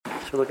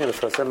So looking at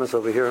the Sasemis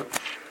over here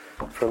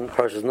from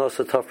Parshas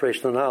Nosa Taf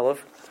Reish Nun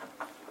Aleph.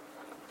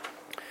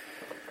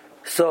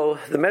 So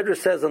the Medrash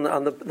says on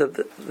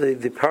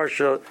the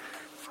Parsha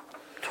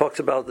talks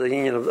about the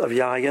union of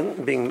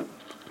Yayin being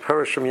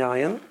perished from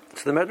Yayin.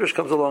 So the Medrash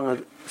comes along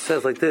and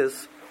says like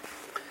this.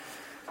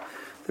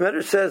 The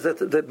Medrash says that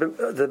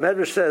the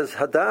Medrash says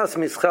Hadas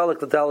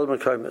mischalik l'daled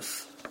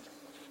mekaymis.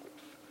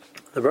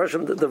 The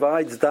Rosham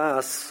divides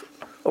das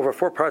over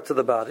 4 parts of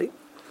the body.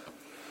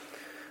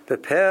 The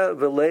peh,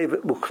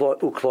 v'leiv,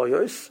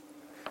 ukloyos.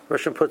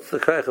 Rosham puts the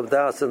koyach of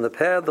das in the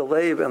peh, the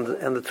leiv,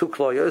 and the 2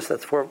 kloyos.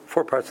 That's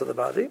four parts of the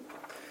body.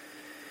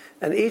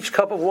 And each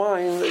cup of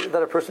wine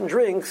that a person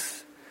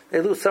drinks, they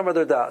lose some of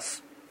their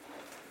das.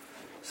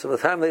 So by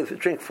the time they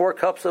drink 4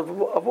 cups of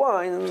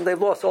wine,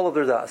 they've lost all of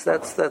their das.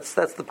 That's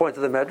the point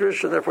of the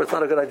Medrash, and therefore it's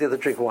not a good idea to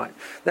drink wine.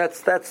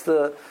 That's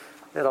the,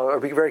 or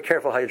be very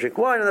careful how you drink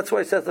wine, and that's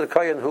why he says that the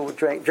kohen who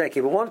drank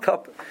even 1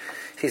 cup,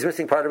 he's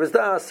missing part of his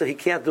das, so he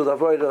can't do the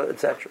avodah,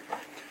 etc.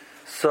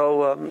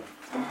 So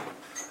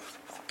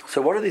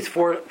what are these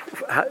 4?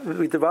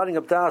 We're dividing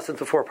up das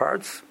into 4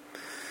 parts.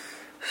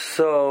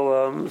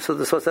 So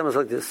the Sosem is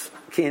like this: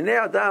 Ki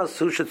hinei das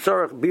hu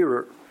shetzorach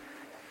birur.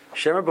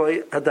 Shemer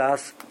boy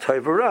hadas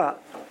toivura.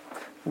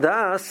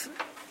 Das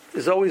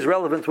is always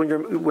relevant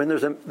when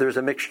there's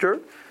a mixture.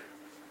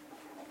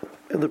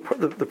 And the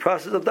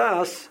process of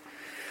das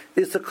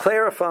is to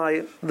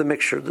clarify the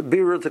mixture. The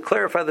birur to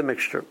clarify the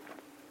mixture.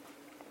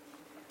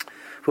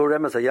 For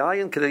remas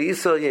hayayin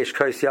kedayisa yesh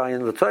kais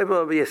yayin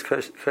l'toiva yesh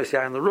kais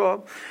yayin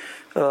l'raw.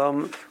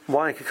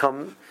 Wine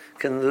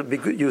can be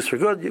used for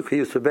good. You can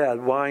use for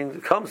bad. Wine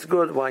comes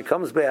good. Wine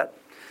comes bad.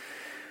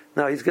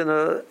 Now he's going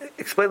to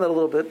explain that a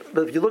little bit,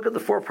 but if you look at the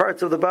 4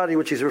 parts of the body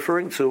which he's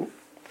referring to,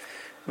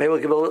 maybe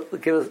it'll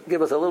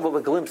give us a little bit of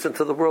a glimpse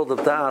into the world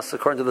of das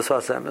according to the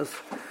Svasemis.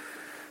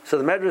 So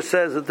the Medrash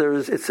says that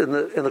it's in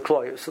the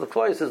kloyos. So the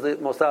kloyos is the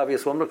most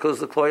obvious one because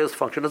the kloyos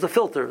function as a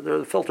filter. They're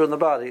a filter in the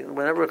body. And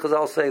whenever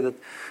Chazal say that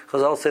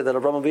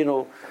Avraham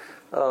Avinu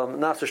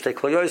Nasser shtei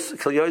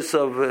kloyos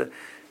of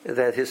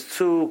that his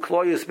 2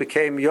 kloyos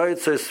became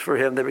yoytzos for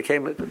him. They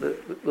became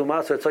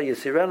lumasar tzay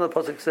yisiren. The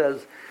pasuk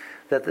says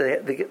that they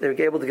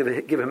were able to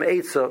give him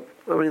eitzah.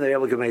 I mean, they were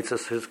able to give him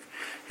eitzah.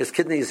 His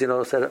kidneys,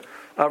 said,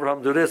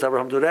 Abraham do this,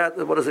 Abraham do that.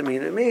 What does it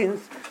mean? It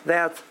means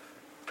that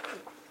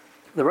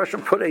the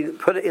Russian put it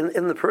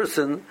in the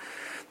person.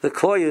 The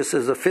kloyus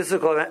is a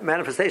physical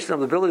manifestation of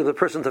the ability of the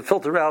person to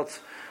filter out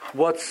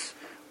what's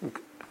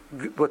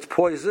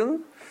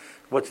poison,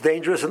 what's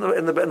dangerous in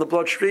the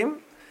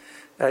bloodstream,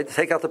 to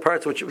take out the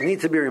parts which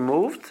need to be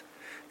removed,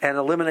 and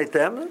eliminate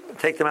them,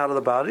 take them out of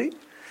the body.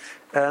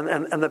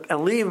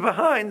 And leave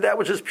behind that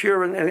which is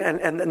pure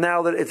and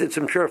now that it's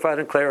purified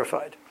and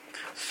clarified.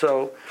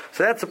 So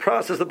that's the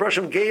process. The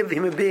Brushim gave the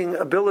human being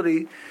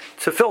ability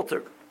to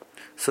filter.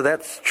 So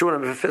that's true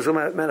in a physical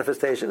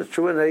manifestation. It's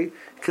true in a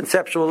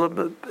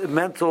conceptual,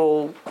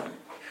 mental,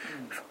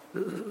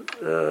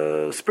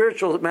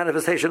 spiritual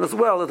manifestation as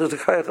well. That there's a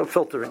koyach of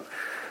filtering.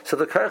 So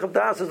the koyach of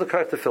das is the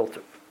koyach to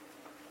filter.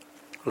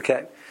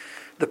 Okay,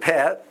 the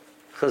peh.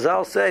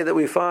 Chazal say that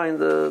we find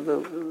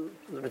the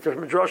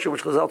Midrash,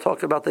 which Chazal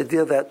talk about the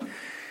idea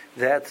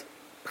that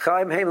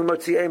Chaim Heim and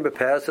Motzi'im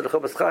B'Peh. So the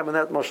Chobas Chaim and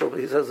that Moshe,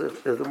 he says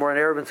the more in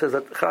Arab says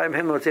that Chaim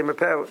Heim and Motzi'im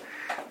B'Peh.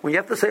 When you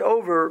have to say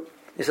over,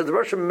 he said the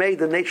Rosh made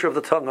the nature of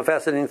the tongue a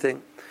fascinating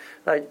thing.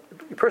 Like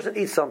a person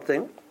eats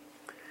something,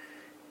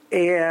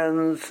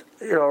 and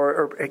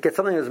or gets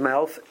something in his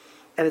mouth,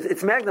 and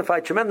it's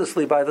magnified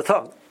tremendously by the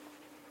tongue.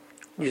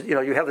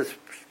 You have this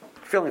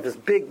feeling of this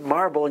big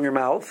marble in your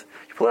mouth.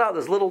 You pull it out,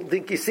 this little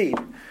dinky seed,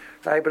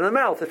 right? But in the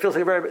mouth, it feels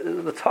like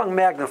the tongue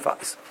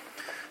magnifies.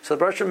 So the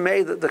Baruch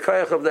made the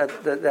koyach of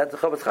that the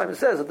Chofetz Chaim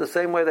says that the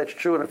same way that's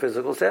true in a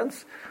physical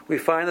sense. We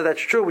find that that's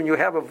true when you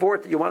have a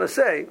vort that you want to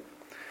say.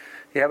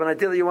 You have an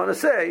idea that you want to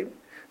say.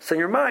 So in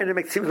your mind,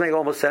 seems to make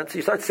almost sense.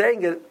 You start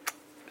saying it,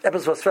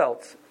 epis was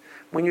felt.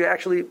 When you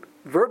actually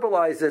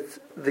verbalize it,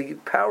 the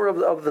power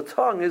of the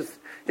tongue is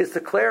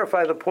to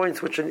clarify the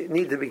points which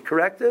need to be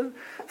corrected,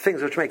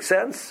 things which make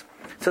sense.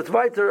 So it's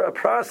a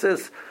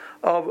process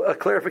of a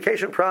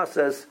clarification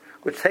process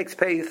which takes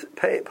place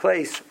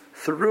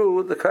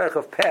through the koyach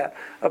of peh,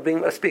 of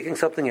speaking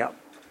something out.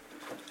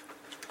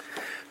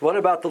 What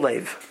about the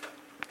leiv?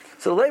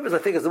 So the leiv I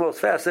think is the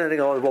most fascinating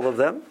of all of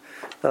them.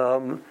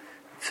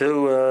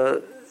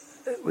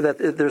 That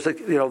there's the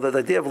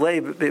idea of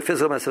leiv,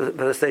 physical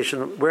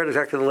manifestation. Where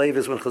exactly the leiv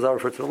is when Chazal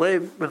refers to the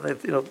leiv.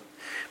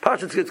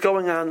 Pashas, it's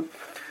going on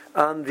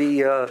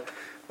the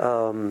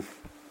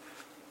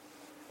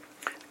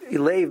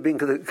leiv being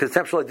the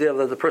conceptual idea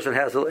that the person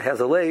has a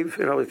leiv.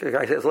 A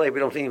guy has a leiv. We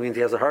don't think it means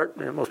he has a heart.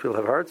 Most people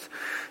have hearts.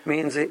 It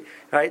means he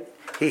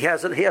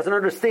has an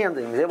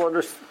understanding. He's able to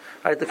understand.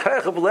 Right? The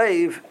koyach of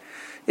leiv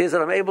is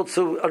that I'm able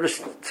to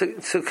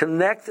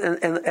connect and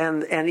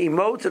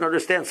emote and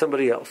understand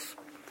somebody else.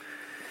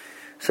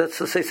 So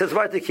he says,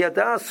 right, the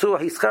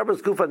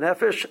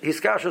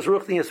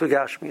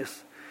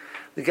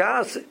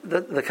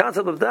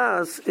concept of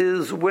das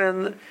is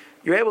when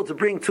you're able to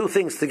bring 2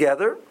 things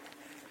together,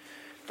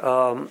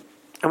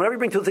 And whenever you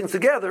bring two things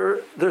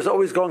together, there's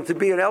always going to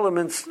be an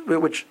element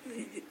which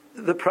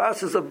the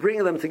process of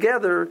bringing them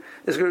together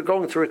is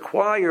going to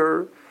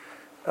require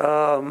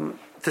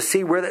to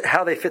see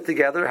how they fit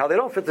together, how they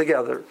don't fit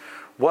together,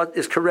 what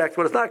is correct,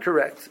 what is not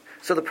correct.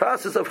 So the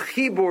process of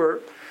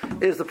chibur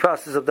is the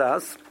process of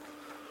das.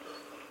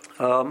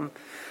 So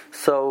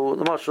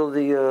the marshal,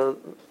 the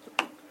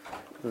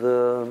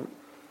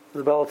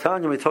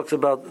Balatanya, when he talks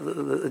about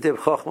the idea of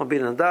Chochmah,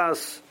 Bina, and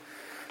Das,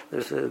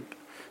 there's the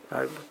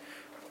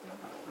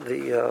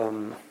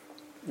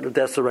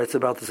Dessa writes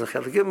about this in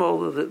Chelik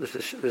Gimel.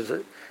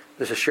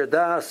 There's a Shir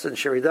Das and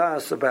Shiri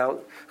Das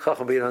about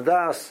Chochmah, Bina, and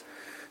Das.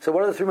 So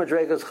what are the three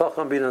madrigas?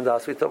 Chochmah, Bina, and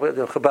Das. We talk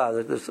about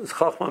Chabad. There's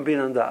Chochmah,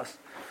 Bina, and Das.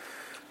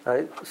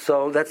 Right.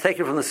 So that's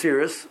taken from the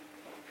Seerus.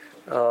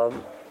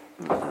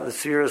 The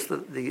Seerus,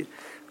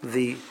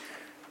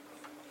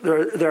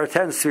 there are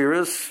 10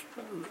 Seerus.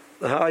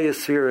 The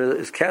highest sphere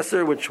is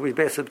Kesser, which we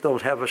basically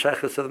don't have a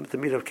shaykhus to the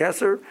meat of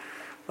Kesser.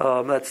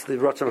 That's the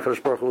Ratzon of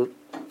Kadosh Baruch Hu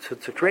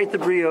to create the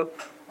Bria.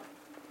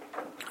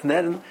 And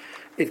then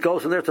it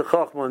goes from there to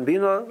Chochmah and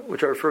Bina,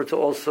 which are referred to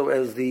also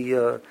as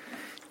the,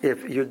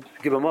 if you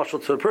give a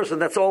mashal to a person,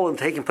 that's all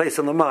taking place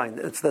in the mind.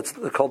 That's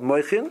called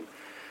Moichin.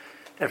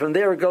 And from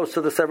there it goes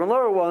to the 7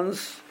 lower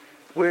ones,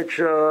 which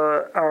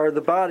are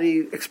the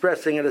body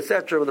expressing it,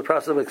 etc., with the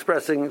process of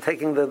expressing,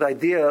 taking the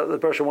idea the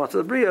person wants of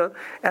the Bria,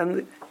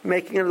 and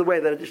making it in the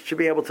way that it should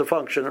be able to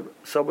function.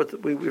 So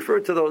we refer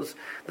to those.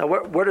 Now,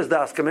 where does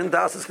Das come in?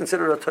 Das is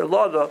considered a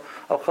Toilada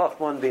of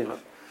Chochmah and Bina.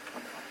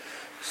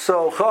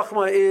 So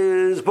Chochmah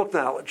is book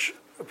knowledge.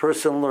 A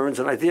person learns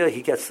an idea,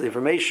 he gets the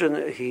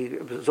information, he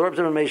absorbs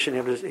information,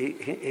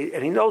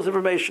 and he knows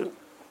information.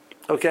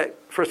 Okay,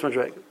 first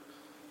madrega.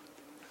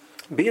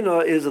 Bina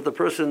is that the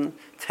person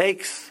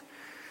takes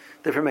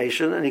the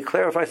information and he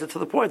clarifies it to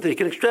the point that he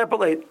can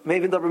extrapolate.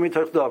 Maybe davar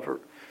mitoch davar.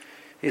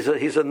 He's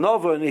a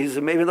nova, and he's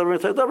maybe davar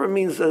mitoch davar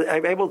means that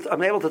I'm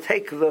able to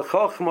take the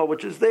chokhmah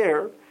which is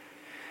there,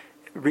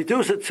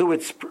 reduce it to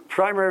its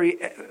primary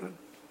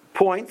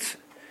point,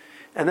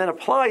 and then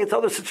apply it to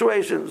other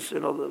situations.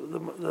 You know,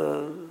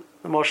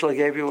 the mashal I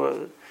gave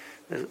you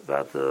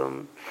about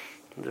the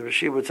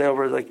Rashi would say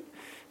over like,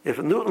 if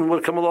Newton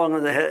would come along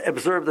and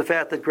observe the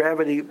fact that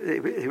gravity,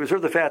 he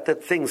observed the fact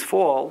that things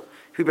fall,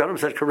 he'd be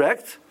 100%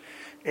 correct.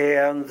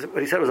 And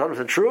what he said was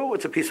 100% true.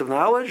 It's a piece of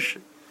knowledge.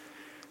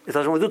 It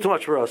doesn't really do too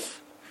much for us.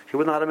 He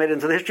would not have made it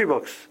into the history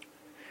books.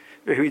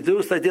 He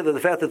reduced the idea that the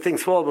fact that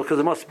things fall because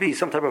there must be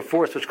some type of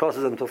force which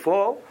causes them to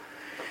fall.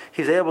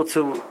 He's able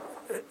to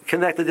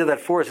connect the idea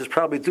that force is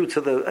probably due to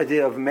the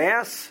idea of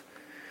mass.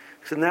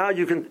 So now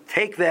you can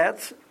take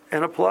that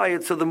and apply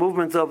it to the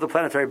movement of the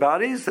planetary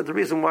bodies. That the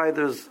reason why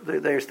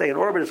they stay in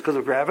orbit is because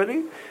of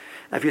gravity.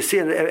 And if you see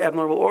an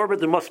abnormal orbit,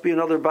 there must be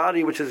another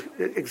body which is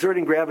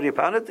exerting gravity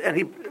upon it.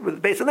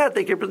 And based on that,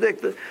 they can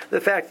predict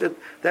the fact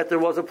that there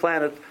was a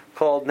planet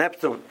called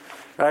Neptune.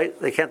 Right?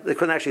 They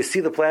couldn't actually see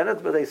the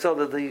planet, but they saw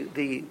that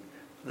the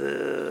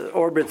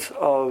orbits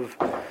of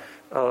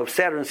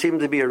Saturn seemed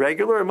to be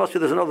irregular. It must be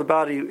there's another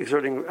body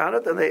exerting on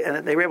it,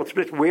 and they were able to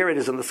predict where it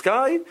is in the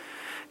sky.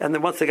 And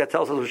then once they got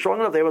telescopes were strong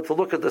enough, they were able to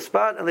look at the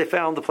spot and they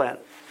found the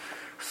planet.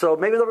 So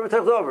maybe they'll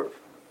take over.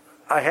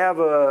 I have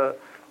a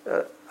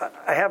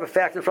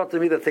fact in front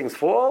of me that things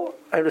fall.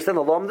 I understand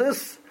the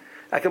lumdis.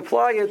 I can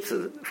apply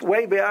it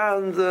way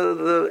beyond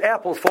the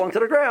apples falling to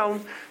the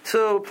ground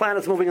to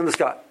planets moving in the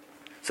sky.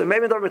 So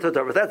maybe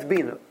that's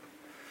Bina.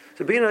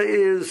 So Bina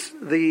is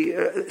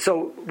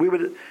so we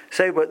would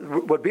say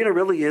what Bina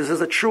really is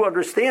a true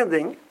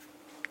understanding.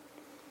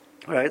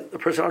 Right? The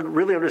person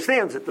really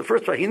understands it. The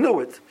first part, he knew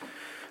it.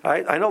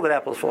 Right? I know that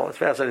apples fall. It's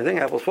fascinating thing.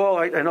 Apples fall.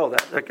 I know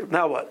that.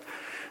 Now what?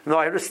 No,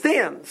 I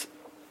understand.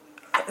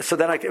 So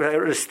then I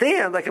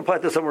understand. I can apply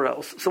it to somewhere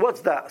else. So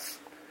what's das?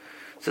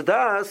 So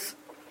das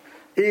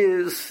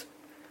is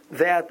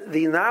that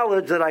the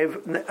knowledge that I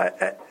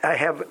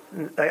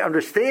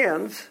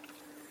understand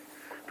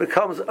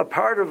becomes a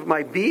part of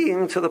my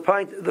being to the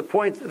point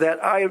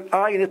that I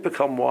and it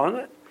become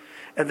one,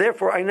 and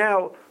therefore I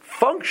now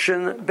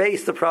function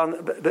based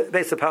upon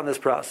this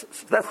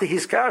process. That's the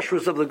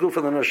hiskashrus of the guf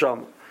and the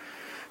neshama.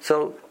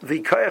 So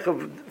the koyach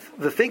of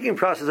the thinking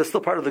process is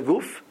still part of the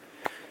guf.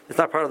 It's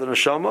not part of the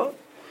neshama.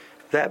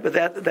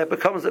 That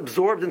becomes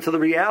absorbed into the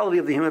reality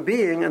of the human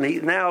being,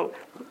 and now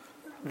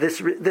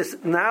this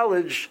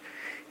knowledge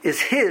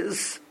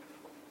is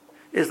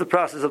the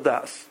process of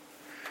das.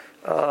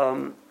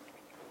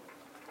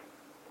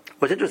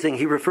 What's interesting,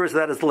 he refers to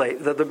that as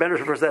leiv. The Medrash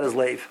refers to that as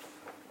leiv.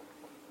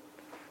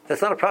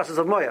 That's not a process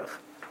of moyach.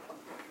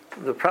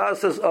 The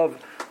process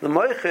of the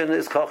moichin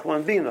is chochmah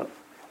and bina.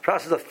 The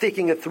process of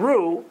thinking it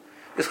through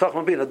is chochmah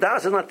and bina.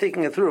 Das is not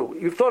thinking it through.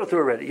 You've thought it through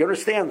already. You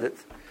understand it.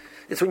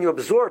 It's when you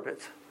absorb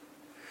it.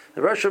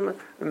 The Rosham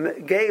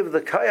gave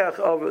the kayach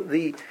of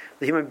the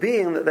human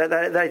being that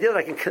idea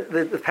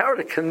that the power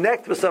to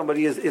connect with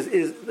somebody is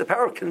the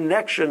power of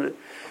connection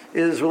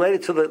is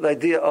related to the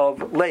idea of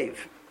leiv.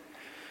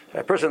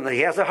 A person that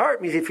he has a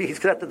heart means he's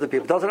connected to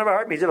people. Doesn't have a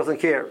heart means he doesn't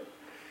care.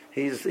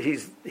 He's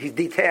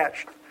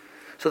detached.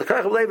 So the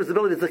kayach of leiv is the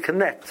ability to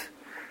connect.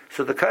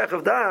 So the Kayach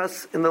of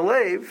Das in the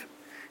Leiv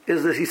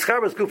is that he's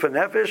Charbas Guf and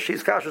Nefesh,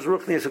 he's Kashas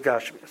Ruchni and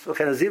Sukashmi. So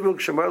Chenazivuk,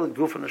 Shemarlik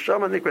Guf and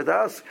Neshama, Nikra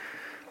Das.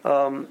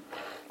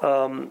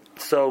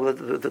 So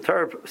the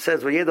Torah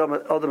says,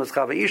 Vayedam Adam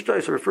Eschava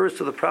Ishtois, refers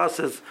to the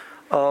process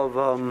of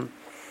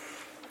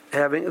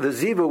having the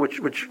Zivu,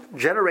 which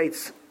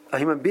generates a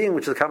human being,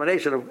 which is a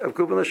combination of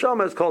Guf and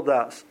Neshama, is called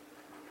Das.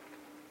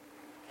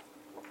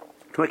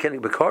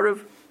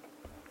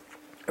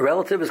 A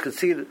relative is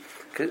conceded,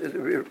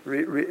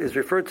 is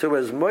referred to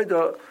as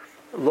Moida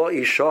Lo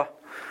Isha.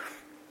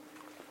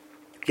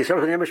 So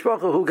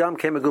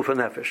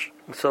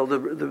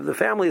the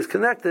family is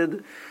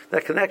connected.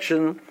 That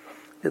connection,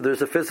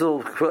 there's a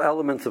physical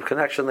element of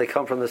connection. They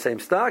come from the same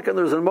stock, and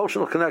there's an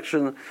emotional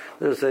connection.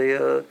 There's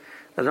an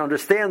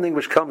understanding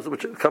which comes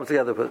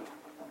together with it.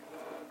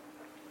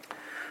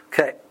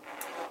 Okay.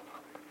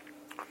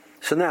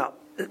 So now,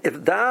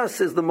 if Das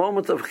is the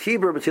moment of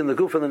chibur between the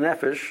guf and the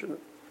nefesh,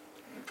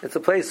 it's a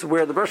place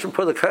where the Bershom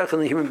put the kach in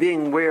the human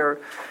being, where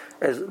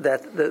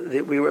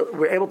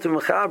we're able to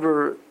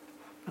mechaber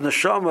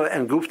neshama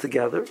and guf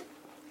together. It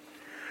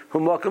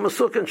can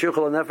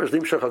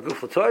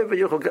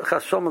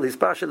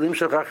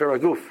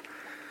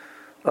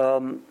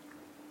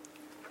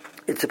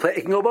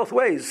go both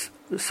ways.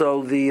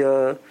 So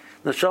the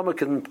neshama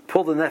can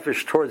pull the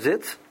nefesh towards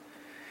it,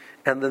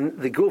 and then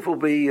the guf will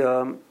be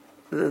the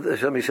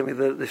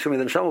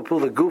neshama will pull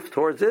the guf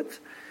towards it,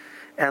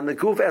 and the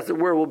guf, as it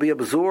were, will be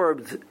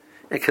absorbed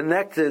and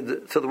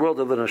connected to the world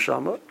of the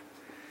neshama.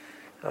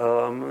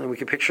 And we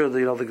can picture the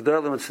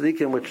Gedolim and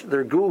Tzadikim, which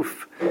their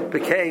guf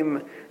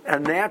became a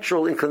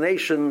natural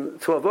inclination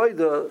to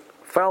avoid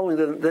following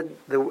the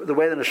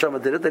way the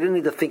neshama did it. They didn't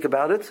need to think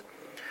about it.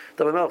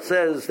 The Melch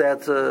says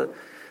that so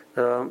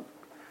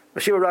the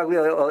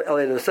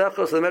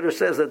Medrash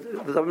says that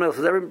the Melch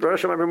says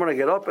every morning I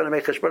get up and I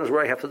make cheshbonos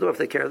where I have to do. If I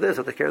take care of this,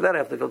 if I take care of that, I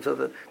have to go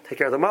to take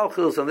care of the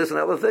malchus and this and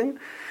that other thing. And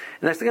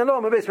next thing I know,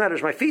 my base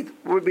medrash, my feet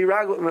would be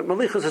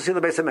malichus to see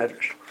the base of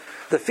medrash.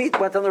 The feet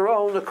went on their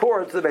own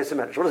accord to the base of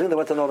medrash. What does it mean they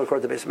went on their own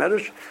accord to the base of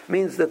medrash? It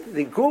means that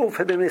the guf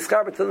had been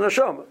miscarred to the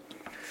neshama.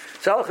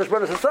 So al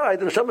cheshbonos aside,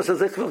 the neshama says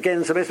this will gain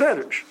in the base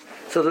medrash.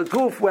 So the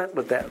guf went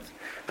with that.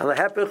 And the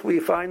hepech, we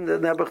find the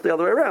nebuch the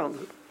other way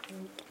around.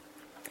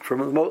 For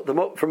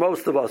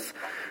most of us,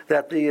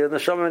 that the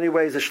neshama in many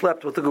ways is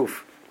schlepped with the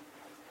guf.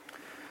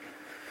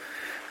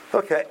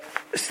 Okay,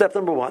 step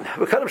number 1.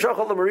 Before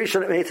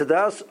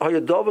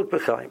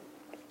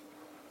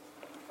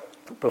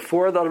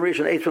the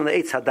Amarishan ate from the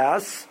Eitz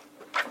Hadas,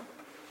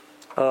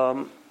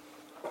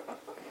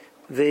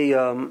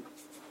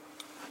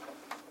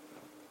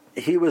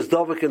 he was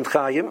Dovik and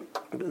Chaim.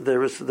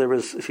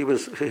 He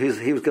was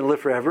going to live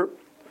forever.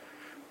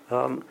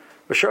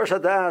 B'shar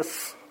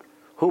Hadas,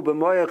 hu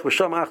b'moyach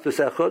b'sham achtus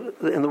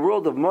echad. In the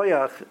world of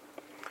moyach,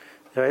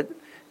 right?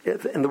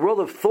 In the world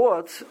of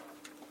thought,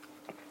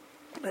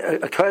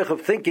 a kayach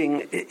of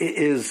thinking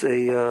is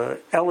a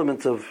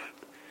element of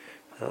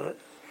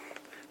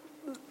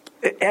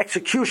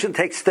execution.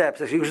 Takes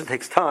steps. Execution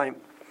takes time.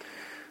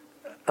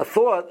 A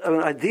thought,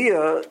 an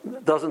idea,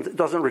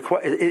 doesn't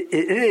require.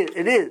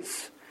 It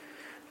is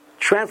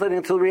translating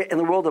into in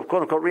the world of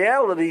quote unquote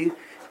reality.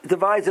 It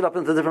divides it up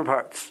into different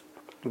parts.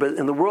 But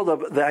in the world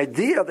of the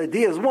idea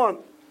is one.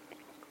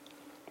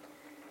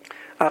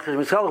 So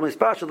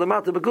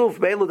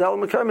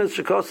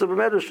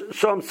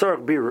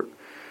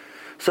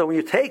when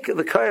you take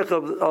the kayach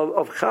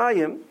of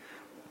Chaim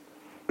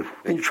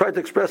and you try to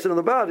express it in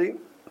the body,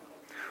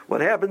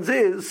 what happens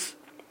is,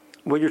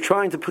 when you're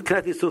trying to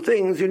connect these two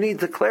things, you need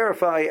to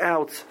clarify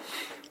out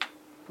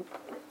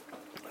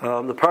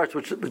the parts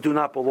which do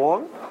not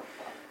belong,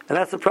 and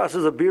that's the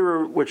process of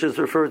birur, which is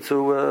referred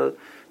to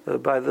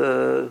by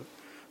the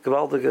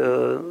Gavaldig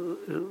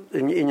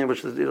Inyan,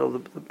 which is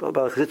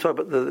about Chazit,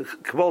 but the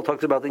Kabbalah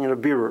talks about the Inyan of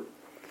birur.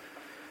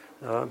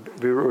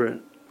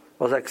 Birurin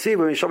was Aksiv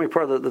when Mishami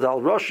part of the Dal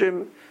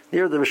Roshim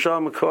near the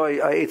Risham Koi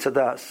Ayetz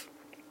Hadas.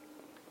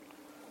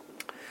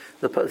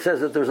 It says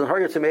that there's a Har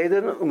Yotzim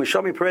Eden,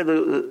 Mishami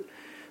Parade.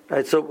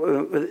 Right, so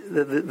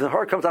the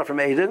Har comes out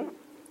from Eden,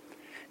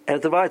 and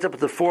it divides up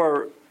into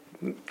 4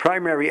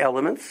 primary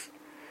elements.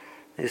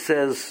 It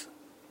says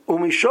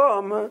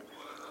Umisham,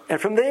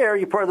 and from there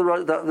you part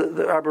of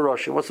the Arba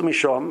Roshim. What's the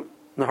Misham?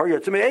 The Har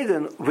Yotzim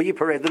Eden.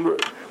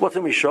 What's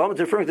the Misham?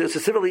 It's referring to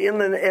specifically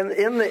in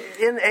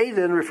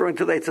Eden, referring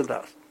to the Eitz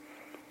Hadas.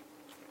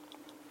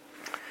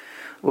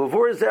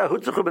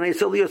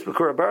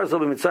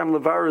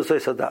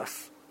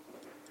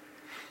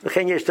 The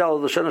Chen yesh dal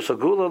l'shana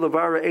shagula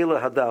levara ela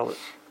hadal.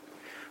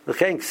 The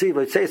Chen ksiv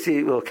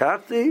l'tzesi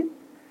l'kachti,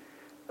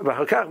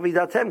 v'hakach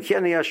v'datem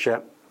ki'ani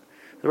Hashem.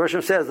 The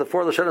Roshim says the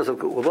 4 lashonos of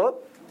Gula,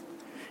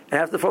 and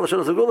after the 4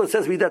 lashonos of Gula it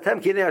says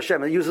v'datem ki'ani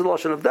Hashem. It uses the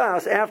lashon of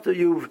Das after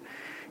you've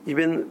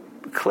been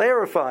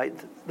clarified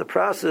the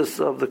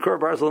process of the Kor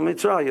Barzel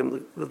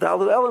Mitzrayim, the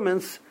Dalit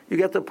elements. You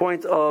get the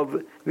point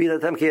of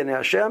v'datem ki'ani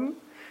Hashem.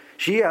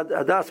 She had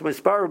Hadas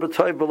mispar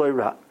b'toy b'loy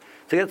ra.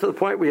 To get to the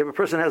point where you have a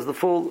person has the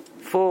full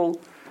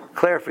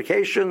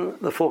clarification,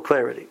 the full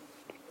clarity.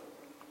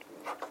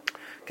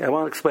 Okay, I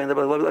want to explain that,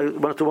 but I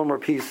want to do one more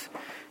piece.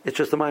 It's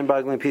just a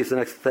mind-boggling piece, the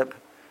next step.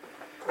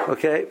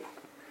 Okay?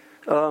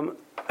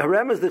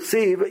 Harem is the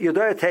ksiv,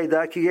 Yodaya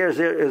Teida, ki yer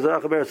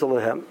zerach beretz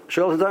alehem.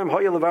 Shol hadaim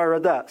hoya levar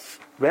radas.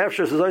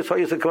 Ve'afshir sezois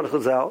hoya sekon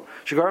chazal.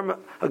 Shigarim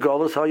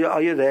agolus hoya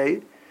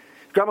ayadei.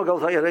 Gram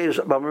agolus ayadei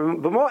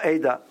b'mo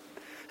eida.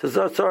 So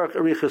zotzarach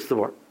arichus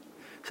temor.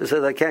 So it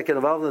says I can't get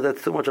involved in that.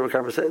 That's too much of a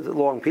conversation. It's a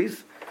long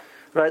piece.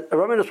 Right? A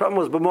Ramina's problem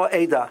was b'mo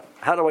eida.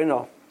 How do I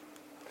know?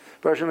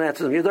 Bershom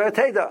answers him, Yodaya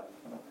Teida.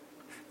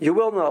 You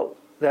will know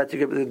that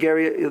they're going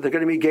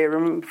to be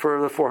Gerim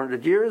for the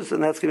 400 years,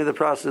 and that's going to be the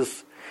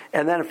process.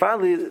 And then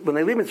finally, when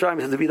they leave Mitzrayim,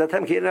 it says,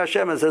 Vidatem K'nei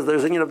Hashem, and it says,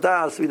 there's a union of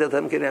Das,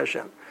 Vidatem K'nei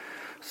Hashem.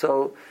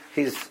 So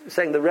he's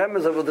saying the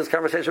remez of this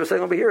conversation we're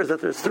saying over here is that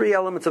there's three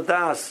elements of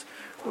Das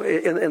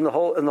in the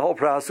whole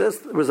process.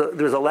 There was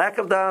a lack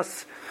of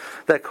Das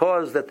that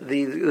caused that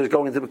they're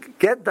going to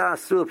get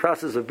Das through the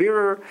process of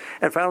Birur,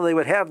 and finally they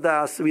would have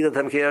Das,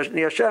 Vidatem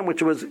K'nei Hashem,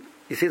 which was,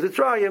 he sees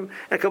Mitzrayim,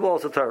 and Kabbalah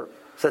Satar.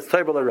 So that's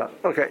Taiba L'Ra.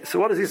 Okay, so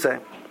what is he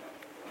saying?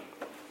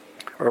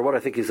 Or what I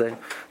think he's saying.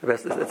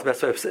 That's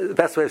the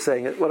best way of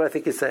saying it. What I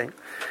think he's saying.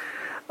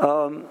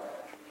 So,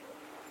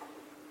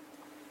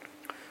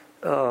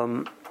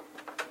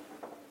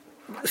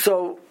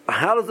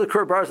 how does the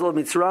Kur Barzal of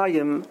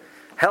Mitzrayim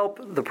help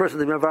the person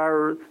to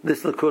mevar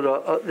this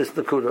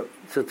nakuda,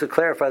 to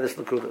clarify this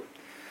nakuda?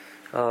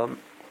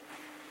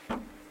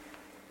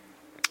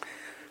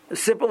 The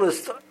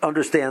simplest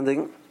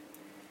understanding,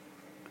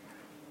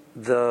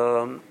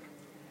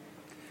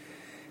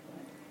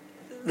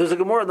 there's a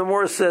Gemara. The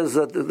Gemara says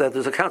that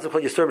there's a concept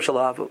called Yisurim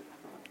Shalavu.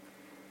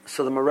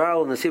 So the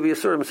morale in the Siva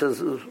Yisurim says,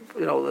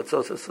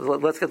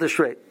 let's get this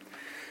straight.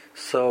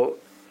 So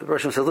the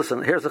person says,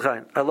 listen, here's the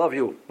chayin. I love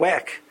you.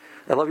 Whack.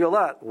 I love you a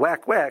lot.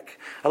 Whack, whack.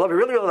 I love you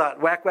really a lot.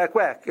 Whack, whack,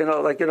 whack.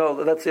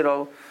 That's,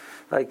 the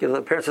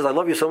parent says, I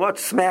love you so much.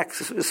 Smack,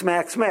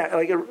 smack, smack.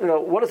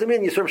 What does it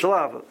mean, Yisurim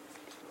Shalavu?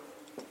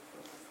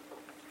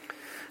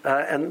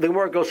 And the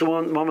Gemara goes to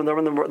one moment. The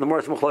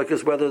Gemara is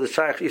machlokes whether the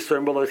shaykh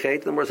yisurim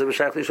b'loichet, the Gemara says the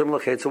shaykh yisurim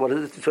b'loichet. So what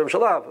is it? Yisurim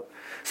shalav.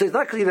 So he's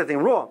not because he did anything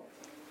wrong.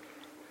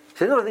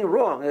 So he did nothing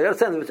wrong. You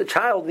understand? The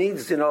child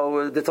needs,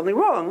 did something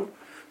wrong.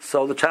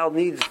 So the child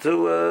needs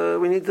to.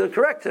 We need to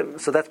correct him.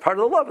 So that's part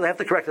of the love. They have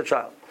to correct the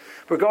child.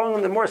 We're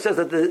going. The Gemara says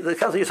that the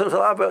concept of yisurim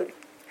shalav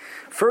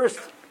first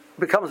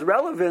becomes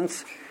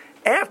relevant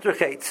after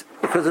chait,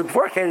 because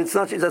before chait it's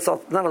not because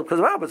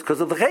of Abba, it's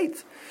because of the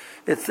chait.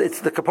 It's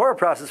the kapara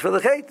process for the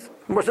chait.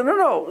 No.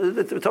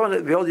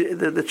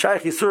 The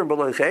shaykh yisurim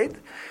below chait,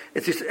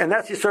 and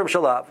that's yisurim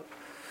shalav.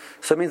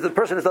 So it means the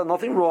person has done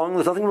nothing wrong.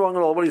 There's nothing wrong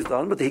at all what he's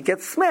done, but he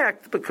gets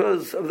smacked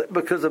because of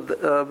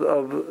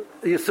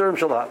yisurim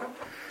shalav.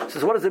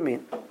 So what does it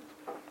mean?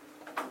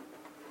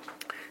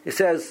 He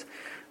says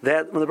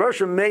that when the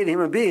Baruch made the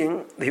human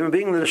being, the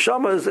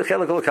neshama is a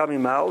chelik l'kami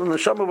mal, and the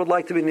neshama would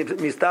like to be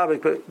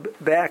mistabek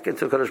back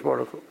into Kadosh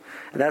Baruch Hu.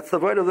 And that's the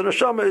void of the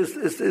neshama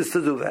is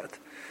to do that.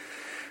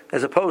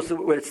 As opposed to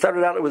when it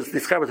started out, it was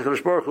described as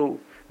Kadosh Baruch Hu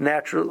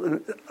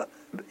naturally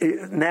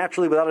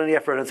without any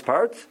effort on its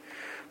part.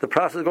 The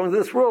process of going to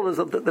this world is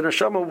that the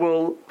neshama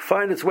will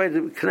find its way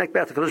to connect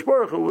back to Kadosh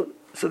Baruch Hu.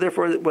 So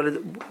therefore,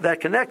 that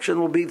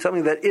connection will be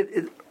something that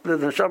the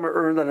neshama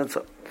earned on its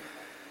own.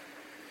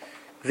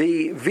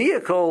 The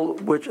vehicle,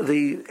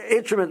 the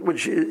instrument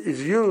which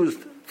is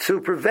used to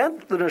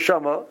prevent the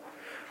neshama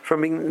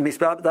from being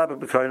misbabdab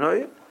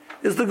b'kainoi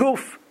is the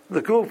goof.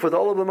 The goof with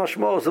all of the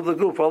mashmos of the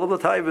goof, all of the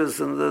taivas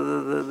and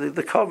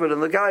the covet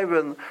and the gaiva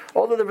and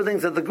all the different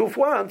things that the goof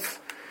wants,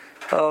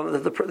 that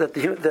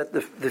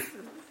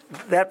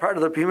part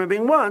of the human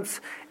being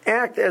wants,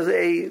 act as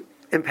a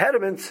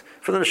impediment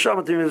for the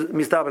neshama to be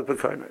misdabek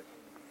b'kainoi.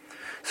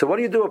 So what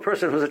do you do? A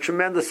person who's a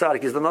tremendous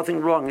tzaddik, he's done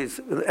nothing wrong,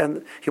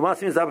 and he wants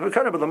to be misdabek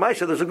b'kainoi, but the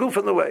maisha, there's a goof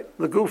in the way.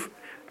 The goof,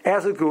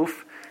 as a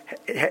goof,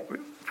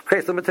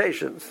 creates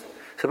limitations.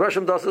 So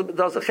Hashem does a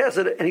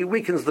chesed, and he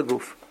weakens the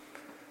goof.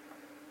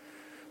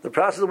 The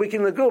process of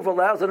weakening the goof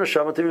allows the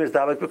neshama to be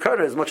misdabek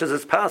b'kainoi as much as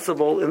it's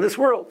possible in this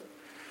world.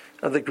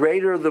 The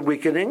greater the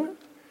weakening,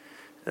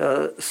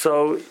 and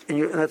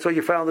that's why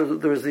you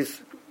found there was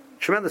these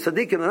tremendous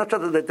tzaddikim, and not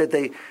that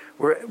they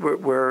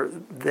were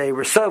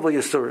several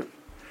yisurim.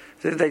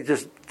 They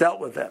just dealt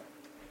with them.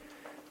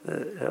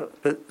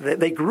 But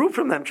they grew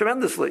from them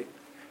tremendously.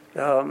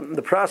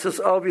 The process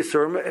of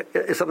yisurim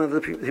is something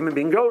that the human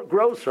being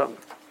grows from.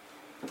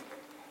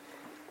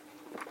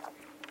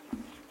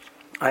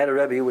 I had a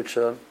Rebbe which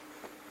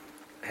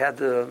had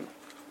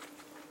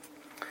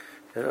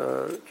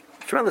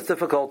tremendous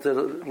difficulty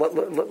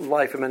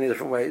life in many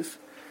different ways,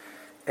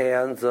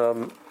 and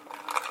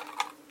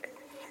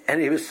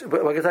he was.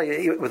 Well, I can tell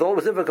you, with all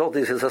his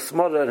difficulties, his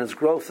hasmada and his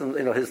growth, and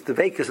his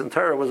devekus and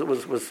Torah was.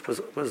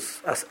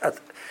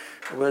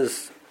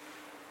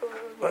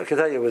 I can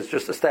tell you, it was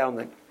just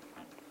astounding.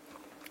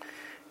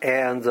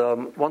 And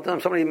one time,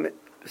 somebody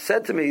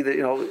said to me that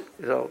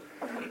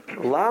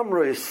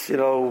Lamris,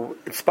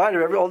 in spite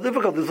of all the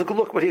difficulties,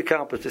 look what he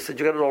accomplished. He said,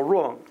 you got it all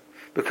wrong.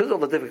 Because of all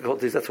the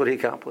difficulties, that's what he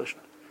accomplished.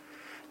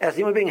 As a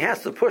human being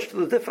has to push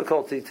through the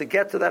difficulty to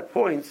get to that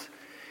point,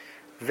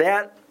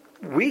 that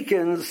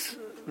weakens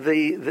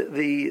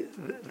the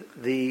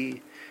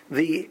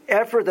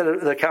effort that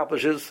it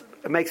accomplishes.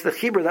 It makes the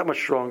chibur that much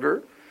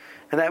stronger,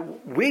 and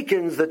that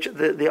weakens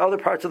the other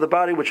parts of the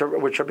body which are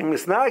being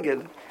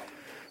misnagid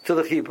to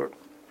the chibur.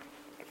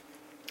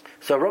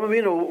 So Avraham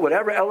Avinu,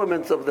 whatever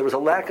elements of there was a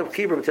lack of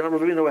chibur between Avraham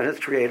Avinu and his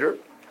creator,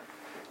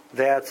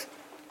 that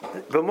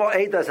b'mo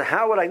eidas,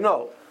 how would I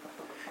know?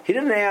 He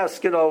didn't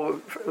ask,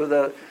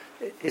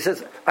 he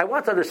says, I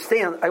want to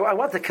understand, I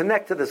want to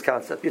connect to this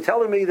concept. You're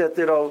telling me that,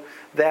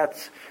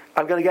 that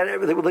I'm going to get it,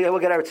 we'll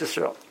get Eretz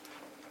Yisrael.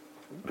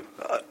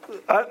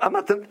 I'm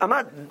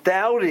not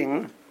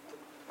doubting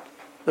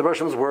the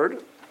Bershom's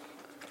word,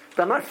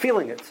 but I'm not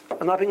feeling it.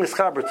 I'm not being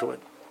mischaber to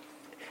it.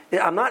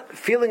 I'm not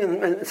feeling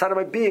inside of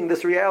my being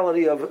this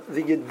reality of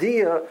the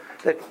idea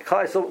that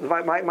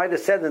my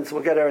descendants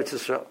will get Eretz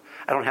Yisrael.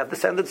 I don't have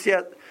descendants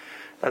yet.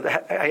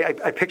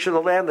 I picture the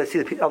land. I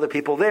see the other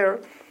people there.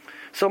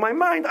 So in my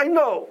mind, I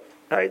know.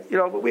 Right?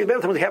 We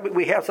have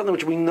something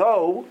which we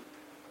know,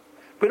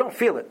 we don't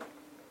feel it.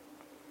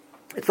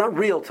 It's not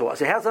real to us.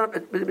 It has not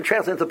been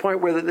translated to the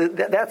point where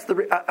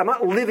I'm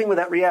not living with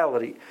that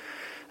reality.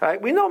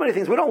 Right? We know many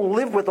things. We don't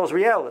live with those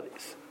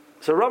realities.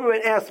 So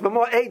Rambam asks,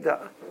 "B'mo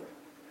Eida."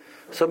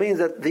 So it means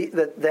that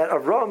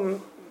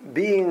Avram,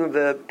 being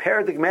the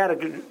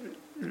paradigmatic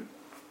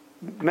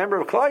member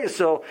of Klal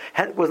Yisrael,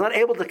 was not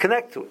able to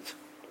connect to it.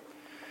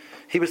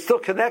 He was still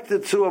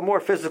connected to a more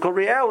physical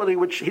reality,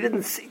 which he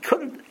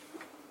couldn't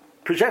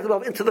project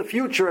himself into the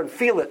future and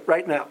feel it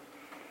right now.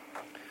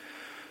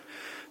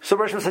 So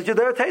Bershom says,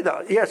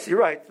 yes, you're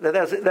right. That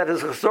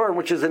is a story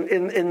which is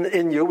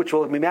in you, which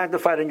will be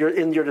magnified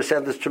in your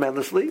descendants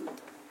tremendously.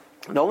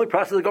 And the only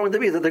process they're going to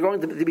be is that they're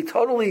going to be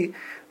totally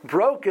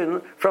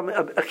broken from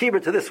a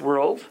chibur to this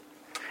world,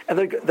 and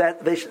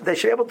that they should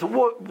be able to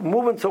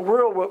move into a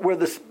world where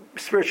the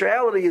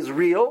spirituality is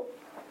real,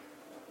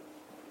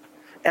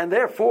 and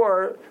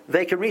therefore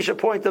they can reach a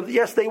point of,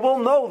 yes, they will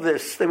know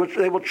this. They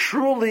will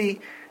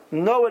truly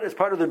know it as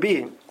part of their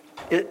being.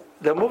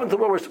 They'll move into a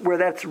world where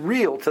that's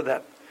real to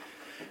them.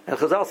 And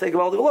Chazal say,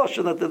 Gevald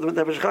Elosh, that the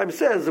Nefesh Chaim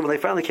says that when they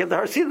finally came to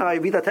Har Sinai,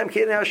 Vidatem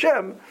K'nei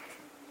Hashem,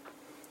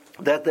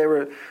 that they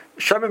were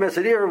Shamim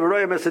Esenir and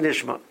Royam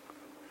Esenishma.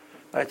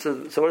 Right. So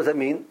what does that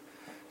mean?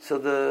 So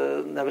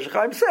the Nefesh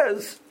Chaim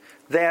says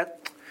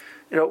that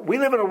we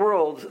live in a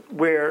world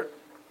where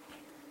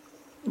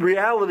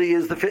reality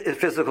is the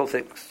physical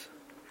things.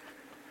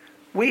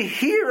 We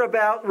hear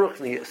about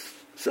Ruchnius,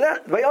 so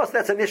that by us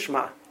that's a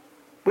nishma.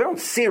 We don't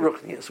see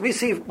Ruchnius. We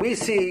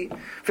see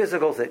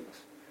physical things.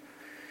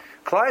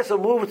 Klal Yisrael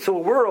moved to a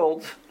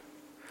world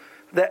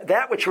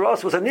that which for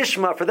us was a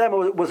nishma, for them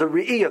was a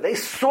re'iyah. They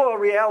saw a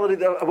reality.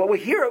 What we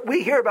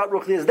hear about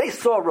Ruchnius, they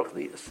saw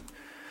Ruchnius.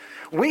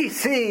 We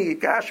see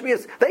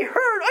Gashmias. They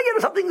heard,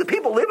 there's something that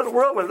people live in a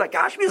world where like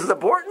Gashmias is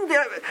important.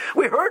 Yeah,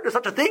 we heard there's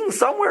such a thing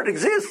somewhere it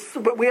exists,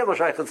 but we have no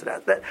shaykhs to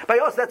that. By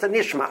us, that's a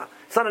nishma.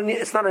 It's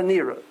not a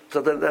nira.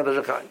 So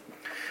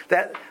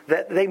that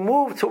they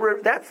move to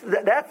that's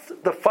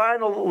the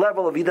final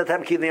level of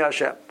Yidatem K'nei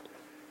Hashem.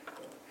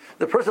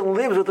 The person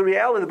lives with the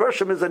reality. The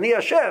Bershom is a Ni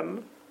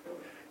Hashem,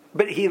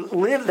 but he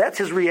lives. That's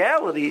his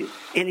reality,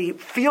 and he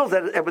feels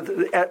that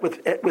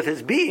with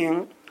his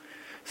being.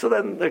 So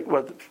then,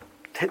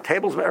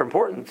 tables are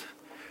important.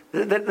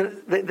 They're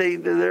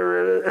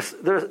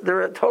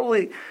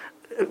totally.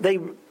 They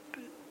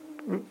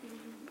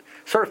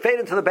sort of fade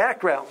into the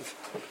background.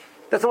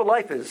 That's what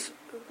life is.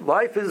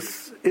 Life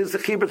is the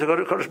chibur to go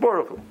to Kodesh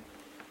Baruch Hu.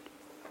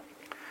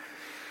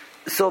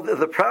 So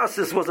the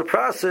process was a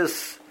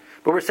process.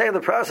 But we're saying the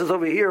process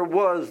over here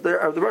was the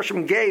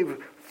Roshim gave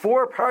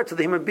 4 parts of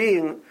the human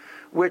being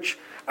which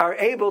are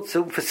able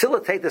to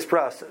facilitate this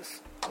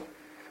process.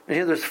 And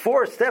here there's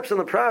 4 steps in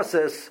the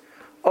process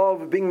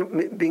of being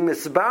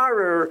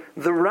misbarer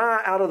the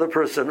ra out of the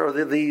person, or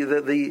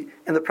the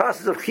in the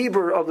process of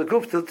chibur of the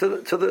guf to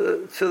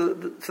the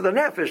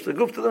nefesh, the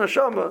guf to the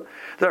neshama.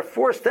 There are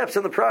 4 steps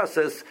in the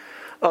process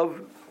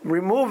of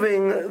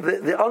removing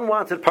the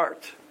unwanted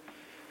part.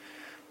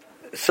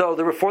 So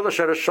there were 4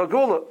 l'sheres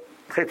shagula.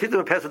 Okay, so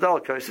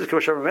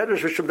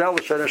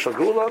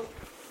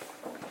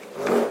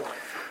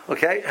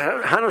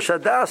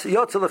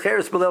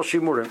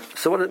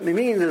what it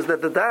means is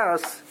that the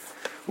das,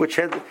 which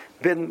had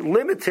been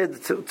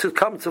limited to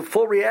come to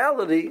full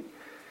reality,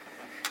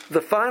 the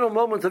final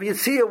moment of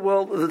Yitzia,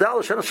 the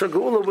Dal Shana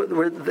Shagula,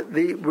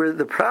 where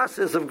the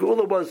process of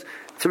Gula was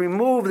to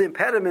remove the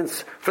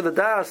impediments for the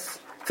das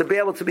to be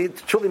able to be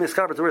truly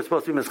miskaber to where it's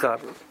supposed to be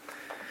miskaber.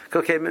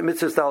 Okay,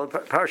 mitzvahs dal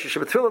parsha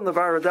shebetzvillin the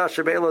varadash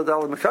shebeilo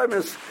dal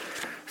mekaymis.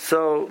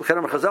 So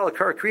Chanam Chazal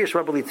Kar Kriyash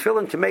Rabbi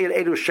Tefillin Kameid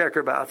Edu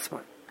Sheker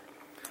Ba'atzma.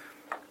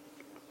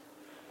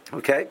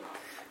 Okay,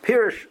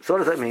 Pirish. So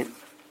what does that mean?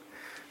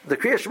 The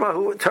Kriyash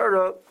Mahu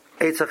Torah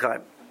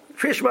Eitzachayim.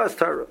 Kriyash Mahu is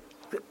Torah.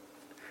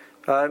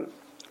 The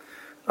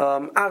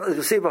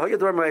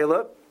Hayador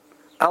Meila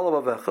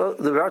Alavavecha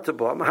the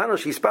Vartabam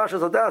Hanosh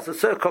Yispashas Adas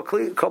Asir Kol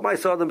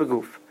Ma'isa Adam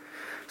Beguf.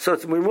 So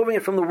we're moving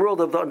it from the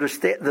world of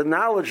the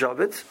knowledge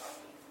of it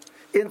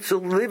into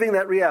living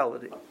that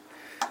reality.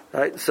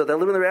 Right? So that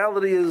living the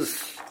reality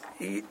is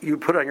you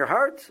put it on your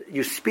heart,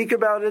 you speak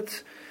about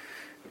it,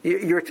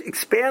 you're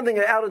expanding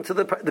it out into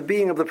the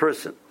being of the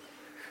person.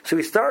 So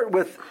we start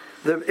with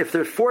if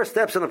there's 4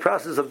 steps in the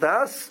process of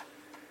das,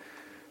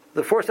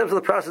 the 4 steps of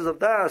the process of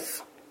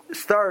das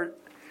start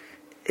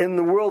in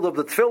the world of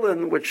the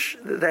tefillin, which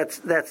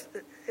that's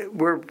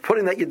we're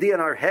putting that yediyah in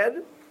our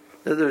head.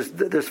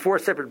 There's 4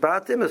 separate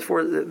batim.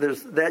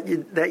 There's that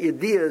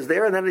yediyah is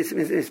there, and then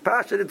it's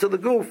passed into the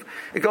goof.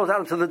 It goes out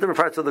into the different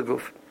parts of the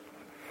goof.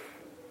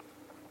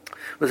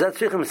 Was that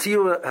tzrichim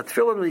siu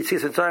tefillin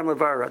yitzis etzayim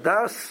levar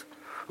das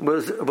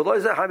was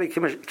v'loizah havi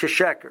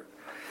kisheker.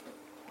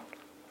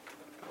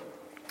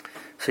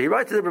 So he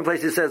writes in different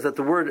places. He says that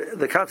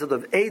the concept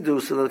of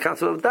edus and the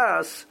concept of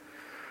das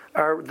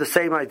are the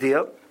same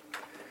idea.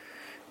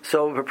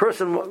 So if a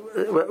person,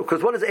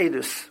 because what is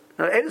edus?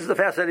 Now, edus is a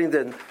fascinating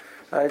din.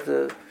 Right?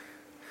 There's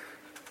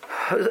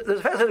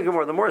a fascinating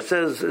Gemara. The Gemara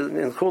says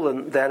in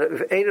Chulin that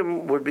if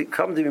Adam would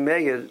come to be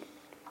made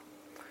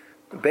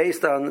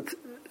based on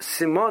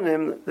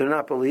simonim, they're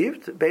not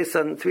believed. Based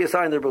on to be a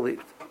sign, they're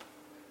believed.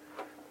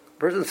 The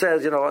person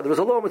says, there was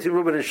a law between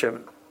Reuben and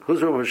Shimon.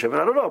 Who's Reuben and Shimon?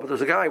 I don't know, but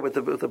there's a guy with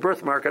the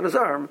birthmark on his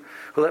arm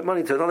who lent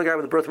money to another guy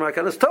with a birthmark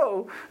on his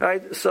toe.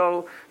 Right?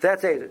 So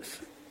that's edus.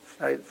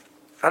 Right?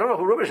 I don't know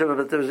who Reuben is,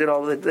 but there's,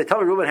 they tell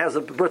me Reuben has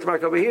a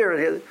birthmark over here,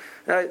 and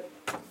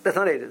that's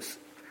not edus.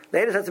 The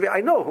edus has to be,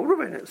 I know who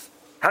Reuben is.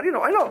 How do you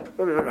know? I know.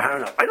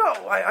 I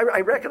know.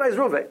 I recognize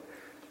Reuben.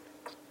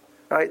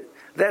 Right?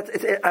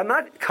 I'm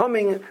not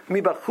coming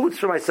mibachutz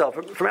for myself,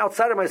 from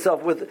outside of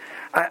myself with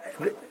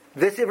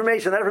this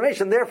information, that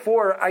information.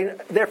 Therefore I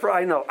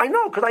know. I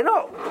know because I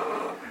know.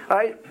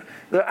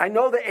 I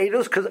know the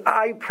edus because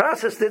I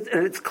processed it,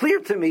 and it's clear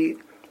to me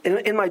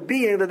in my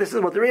being that this is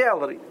what the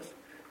reality is.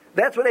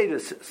 That's what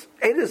edus is.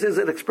 Edus is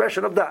an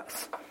expression of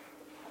das.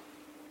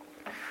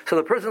 So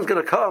the person's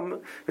going to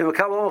come, which is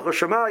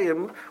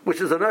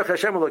Anoch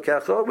Hashem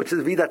Elokecha, which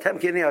is Vidatem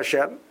K'nei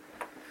Hashem.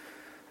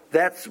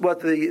 That's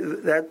what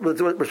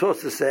we're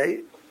supposed to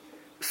say.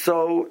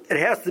 So it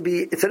has to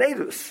be. It's an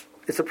edus.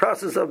 It's a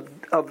process of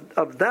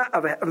not,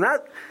 and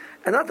not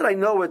that I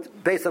know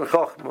it based on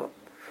chokhmah,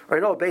 or I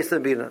know it based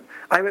on bina.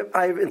 I've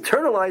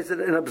internalized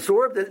it and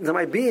absorbed it into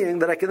my being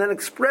that I can then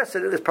express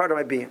it as part of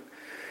my being.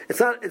 It's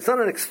not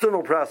an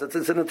external process.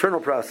 It's an internal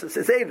process.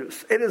 It's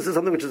edus. Edus is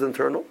something which is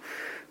internal.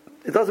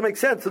 It doesn't make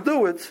sense to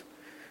do it.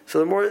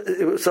 But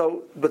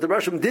the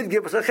Rasham did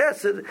give us a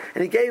chesed,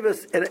 and he gave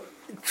us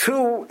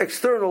 2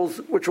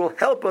 externals which will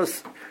help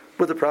us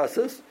with the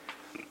process.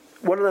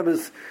 One of them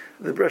is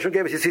the Rasham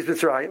gave us Yitzis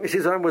Mitzrayim.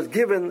 Yitzis Mitzrayim was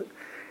given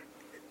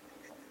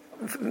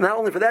not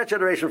only for that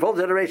generation, for all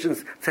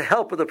generations, to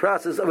help with the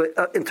process of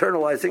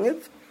internalizing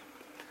it.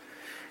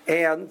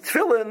 And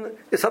tefillin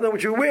is something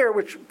which you wear,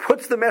 which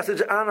puts the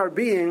message on our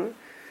being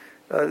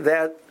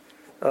that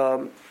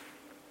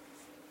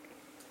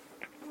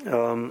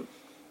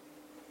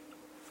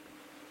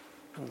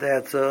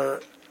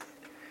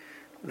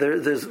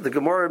there's the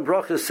Gemara in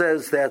Brachos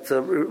says that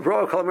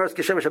Roa Kol Meres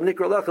Kishem Hashem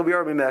Nikra Lecha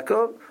V'Yar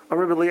Mimeka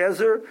Amar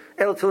Eliezer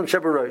El Tefillin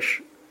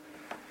Shebarosh.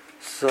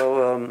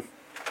 So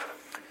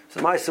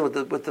Ma'aseh with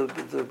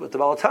the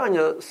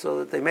Balatanya, so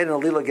that they made an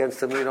alila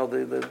against him.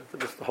 The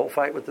whole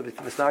fight with the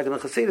Misnagdim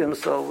and Chasidim.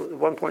 So at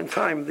one point in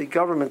time, the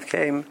government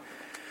came.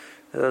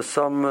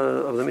 Some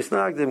of the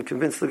Misnagdim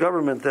convinced the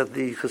government that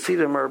the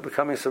Chasidim are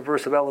becoming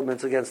subversive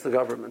elements against the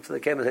government. So they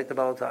came to take the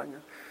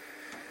Balatanya.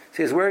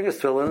 So he's wearing his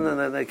tefillin, and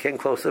then they came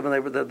close to him,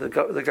 and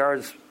the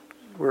guards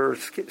were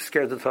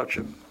scared to touch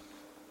him.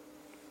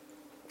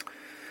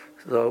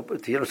 So,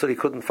 but he understood he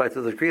couldn't fight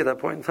to the degree at that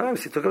point in time,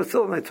 so he took him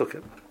still, and they took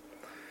him.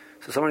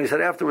 So somebody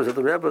said afterwards that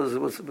the Rebbe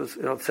was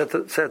said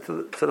to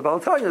the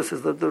Balatanya,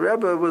 says that the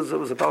Rebbe was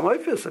a Baal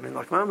Mephis. I mean,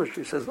 like Mamish,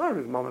 he says, no,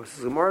 Baal Mephis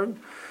is Gemara.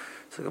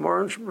 It's a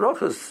Gemara in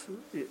Brachos.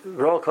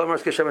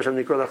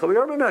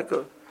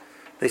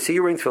 They see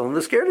you wearing tefillin,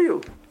 they're scared of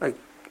you. Like,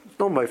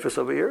 no Mephis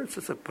over here. It's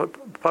a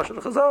Pasha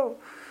Chazal.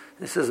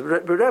 He says,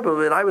 Rebbe,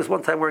 when I was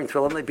one time wearing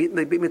tefillin, they beat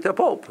me to a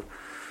pulp.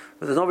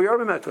 But there's no V'yar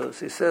Mimeka.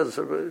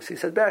 He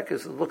said back, he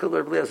says, look at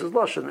Rebbe Eliezer's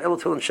lashon, El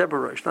Tefillin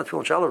Shebarosh, not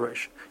Tefillin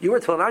Shalarosh. You wear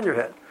tefillin on your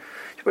head.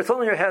 You wear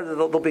tefillin on your head,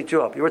 they'll beat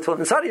you up. You wear tefillin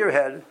inside of your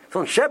head,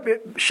 tefillin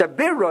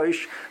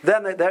Shebarosh,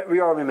 then that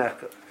V'yar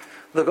Mimeka.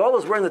 The goal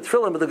is wearing the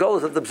tefillin, but the goal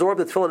is to absorb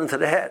the tefillin into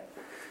the head.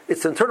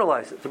 It's to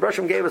internalize it. The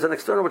Brasham gave us an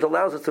external which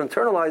allows us to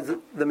internalize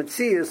the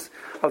metzias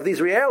of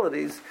these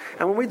realities,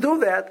 and when we do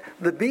that,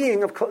 the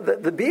being of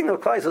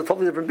Klai is a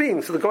totally different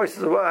being. So the guy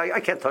says, "Well, I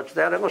can't touch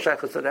that. I'm no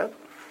shaykhus to that."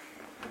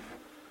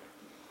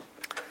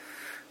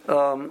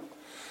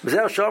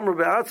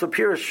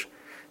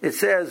 It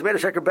says, "Made a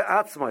sheker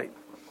be'atzmai."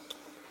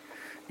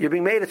 You're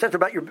being made a sheker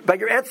about your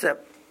etzem.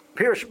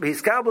 Pirish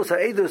b'hiskablos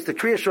ha'edus the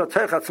kriyas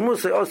shvatech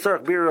atzmusay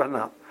osarach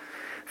birahna.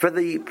 For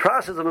the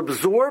process of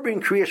absorbing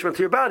creation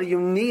into your body, you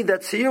need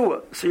that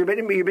siyua. So you're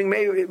being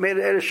made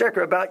a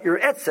sheker about your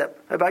etzem,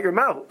 about your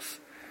mahus.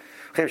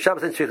 The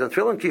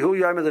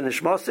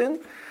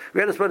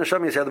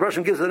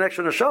Russian gives an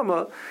extra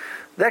neshama.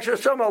 The extra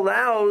neshama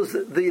allows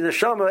the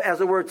neshama,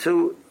 as it were,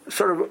 to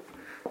sort of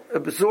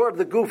absorb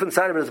the goof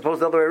inside of it as opposed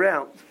to the other way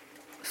around.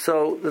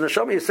 So the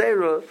neshama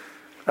yisera,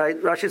 right?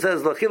 Rashi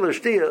says l'chil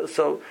shtia.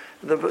 So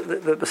the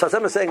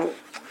Sasem is saying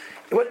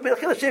what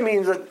l'chil shtia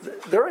means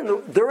that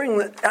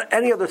during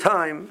any other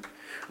time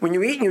when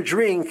you eat and you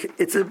drink,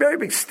 it's a very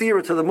big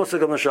steer to the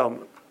musik of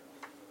neshama.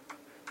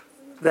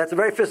 That's a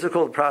very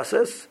physical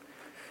process,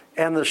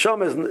 and the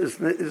neshama is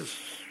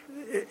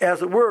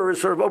as it were, is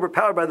sort of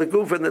overpowered by the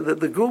goof, and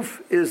the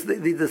goof is the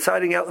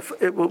deciding out.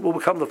 It will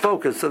become the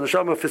focus, and the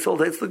neshama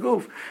facilitates the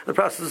goof. The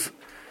process.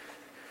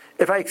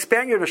 If I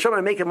expand your neshama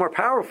and make it more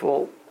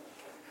powerful,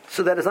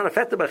 so that it's not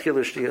affected by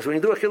chilul shtiyah. So when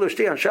you do a chilul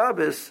shtiyah on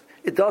Shabbos,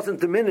 it doesn't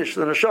diminish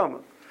the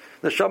neshama.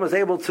 The neshama is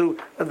able to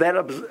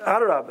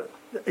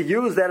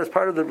use that as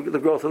part of the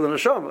growth of the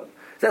neshama.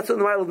 That's what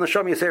the mile of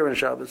neshama yisera in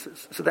Shabbos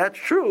is. So that's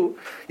true.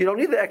 You don't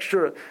need the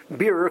extra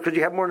beer because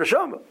you have more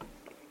neshama.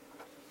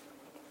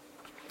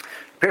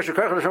 The Masik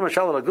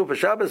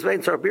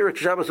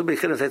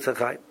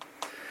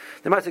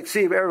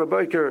Siv Erev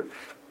Boiker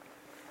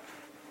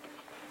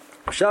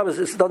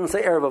Shabbos doesn't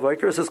say Erev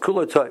Boiker, it says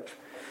Kulot Tov.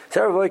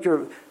 So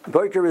Erev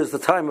Boiker is the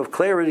time of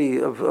clarity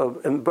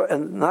and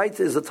night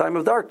is the time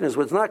of darkness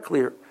where it's not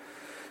clear.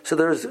 So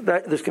there's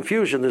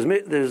confusion.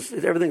 There's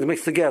everything's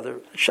mixed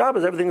together.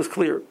 Shabbos everything is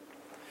clear.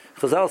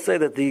 Chazal say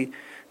that the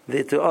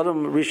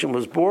Adam Rishon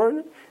was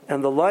born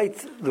and the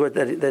light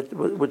that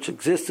which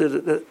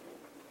existed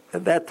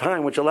at that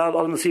time, which allowed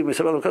Adam to see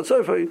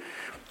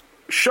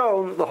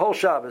shown the whole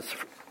Shabbos,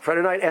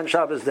 Friday night and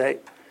Shabbos day,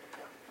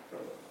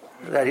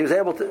 that he was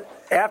able to.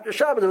 After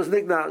Shabbos, it was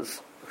nignaz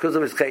because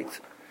of his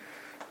chait.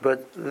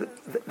 But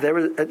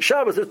at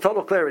Shabbos, there's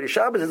total clarity.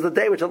 Shabbos is the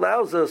day which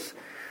allows us.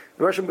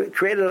 The Russian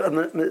created a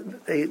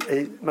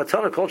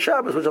matana called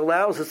Shabbos, which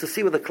allows us to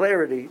see with the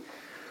clarity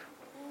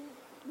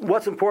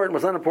what's important,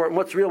 what's not important,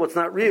 what's real, what's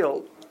not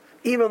real,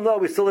 even though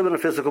we still live in a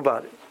physical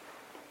body.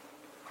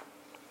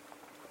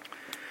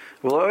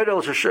 But okay,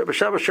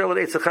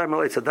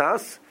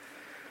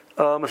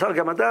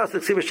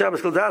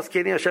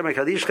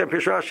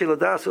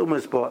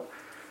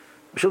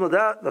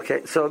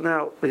 so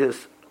now it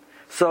is.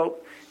 So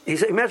he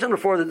said, imagine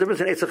before the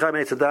difference in Eitz Chaim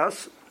and Eitz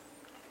Das.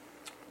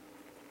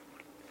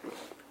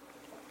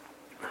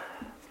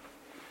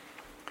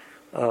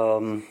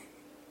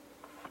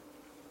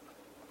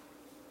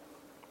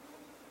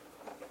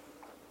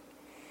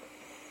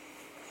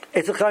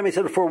 Eitz Chaim, he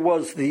said before,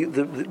 was the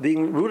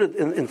being rooted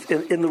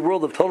in the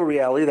world of total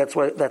reality. That's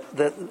why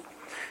the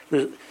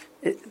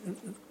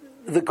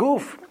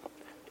goof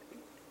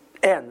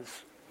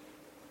ends.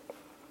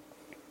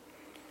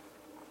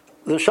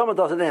 The neshama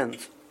doesn't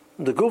end.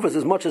 The goof is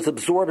as much as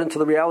absorbed into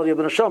the reality of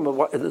the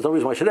neshama. There's no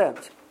reason why it should end.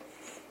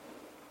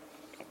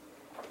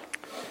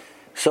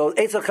 So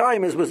Eitz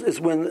Chaim is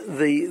when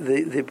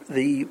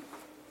the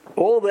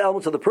all the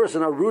elements of the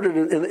person are rooted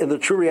in the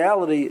true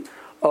reality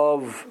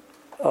of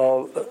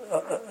the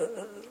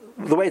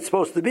way it's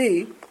supposed to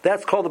be.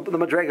 That's called the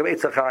madreg of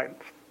Eitz Chaim.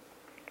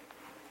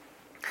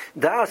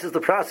 Das is the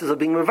process of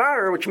being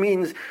mevarer, which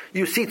means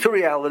you see two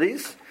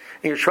realities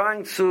and you're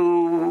trying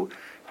to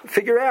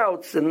figure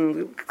out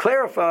and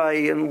clarify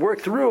and work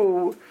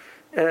through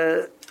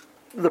the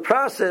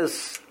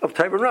process of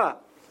Tov and Ra.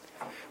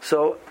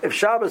 So if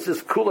Shabbos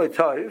is Kulei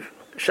Tov,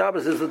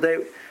 Shabbos is the day.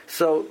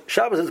 So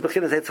Shabbos is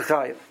Bechinas Eitz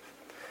Chaim.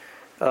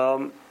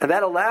 And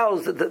that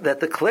allows that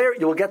the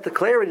clarity, you will get the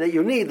clarity that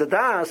you need, the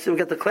das, you will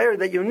get the clarity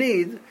that you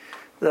need,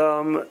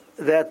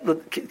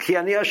 that Ki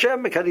Ani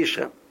Hashem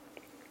Mekadishem.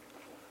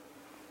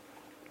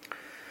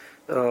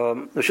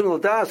 The Shun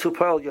Ladas who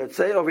Paul you'd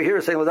say over here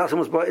is saying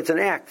Ladas it's an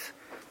act.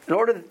 In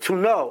order to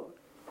know,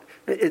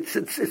 it's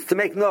to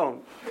make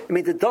known. It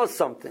means it does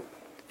something.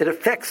 It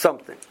affects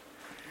something.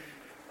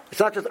 It's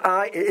not just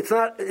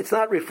It's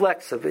not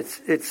reflexive. It's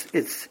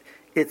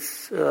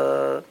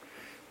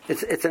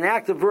an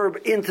active verb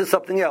into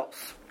something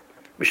else.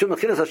 Mishum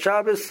Mechinas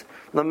HaShabbos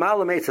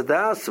Lamala Meitz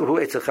Das Hu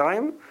Eitz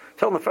Chaim.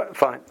 Tell them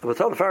fine. But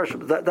tell the Farish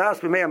Das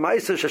B'Mei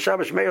HaMaisa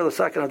ShaShabbos Meir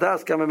L'Sakan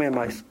Das Gam B'Mei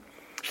HaMaisa.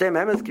 Shem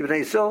Emes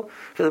Givnei Yisrael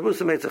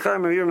Shadabusa Meitz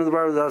Chaim Meir Min the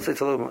Bar Das Eitz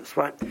Halom. It's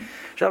fine.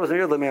 Shabbos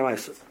Meir L'Mei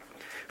HaMaisa.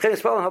 Chen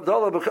Yisrael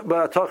Havdalah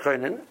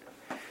B'Tochainin.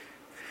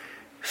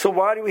 So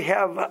why do we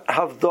have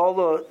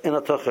Havdalah in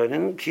a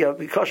Tochainin?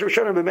 Because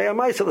Rishonim B'Mei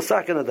HaMaisa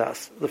L'Sakan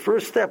Das. The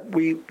first step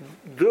we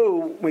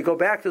do, we go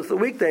back to the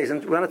weekdays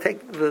and we want to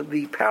take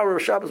the power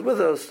of Shabbos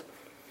with us.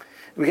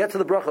 We get to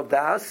the Brach of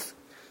Das.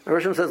 And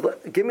Rishonim says,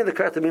 give me the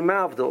credit to be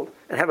Mavdal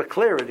and have a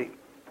clarity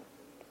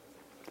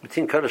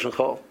between Kaddish and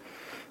Chol,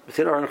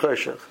 between Ar and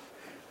Choshech.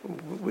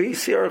 We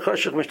see Ar and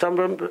Choshech,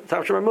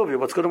 Mishtam movie,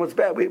 what's good and what's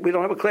bad. We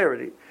don't have a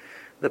clarity.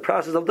 The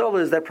process of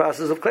Havdalah is that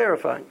process of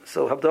clarifying.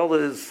 So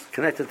Havdalah is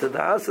connected to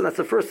Das, and that's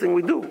the first thing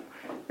we do,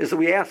 is that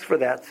we ask for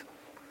that.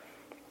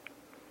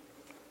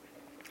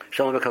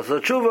 Shalom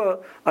b'chasad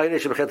tshuva, ayinei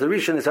shebechet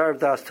rishon is harav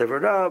das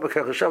tevara,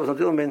 b'kach Shabbos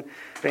nadilim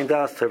ben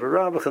das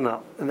tevara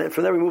b'chanal. And then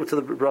from there we move to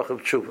the bracha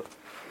of tshuva.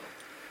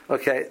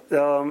 Okay,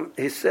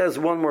 he says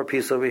one more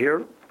piece over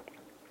here.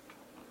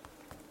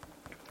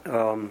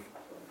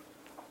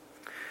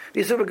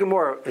 This is a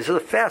Gemara. This is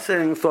a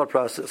fascinating thought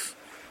process.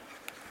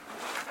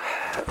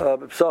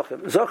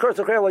 Psachim. Zachar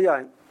Zachar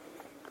Yain.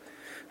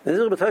 The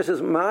Nizir B'Tai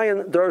says,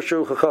 Mayan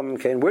Darshu Chachamim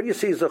Kain. Where do you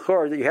see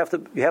Zachar that you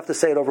have to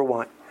say it over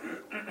wine?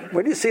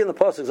 Where do you see in the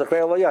pasuk Zachar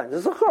Yain? This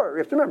is Zachar. You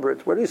have to remember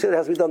it. Where do you see it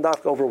has to be done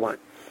dafka over wine?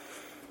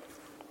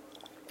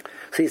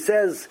 So he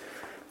says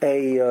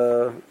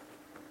a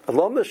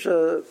lomish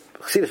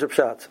chasidish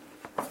pshat.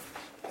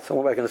 Some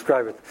way I can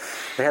describe it.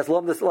 It has a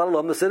lot of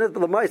lumnus in it, but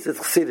the mice it's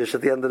chasidish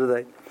at the end of the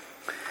day.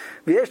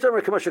 The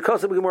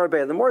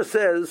Gemara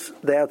says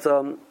that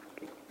Chazar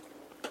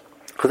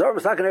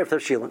Masakan Erev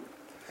Tavshilin.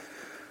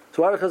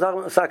 So why are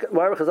Chazal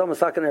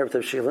Masakan Erev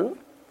Tavshilin?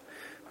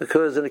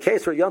 Because in the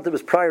case where Yom Tov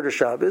is prior to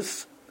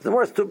Shabbos, the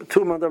Gemara has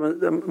two madam in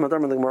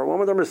the Gemara. One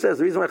madam says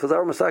the reason why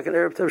Chazar Masakan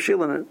Erev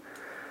Tavshilin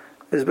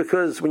is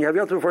because when you have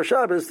Yom Tov before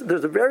Shabbos,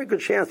 there's a very good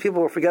chance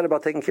people will forget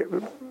about cooking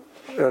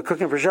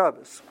for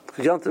Shabbos.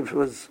 Because Yom Tov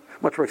was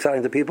much more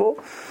exciting to people.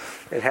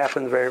 It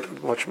happened very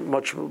much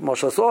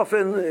less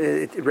often.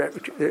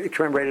 It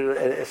commemorated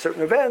a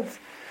certain event.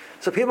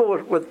 So people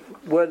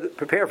would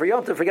prepare for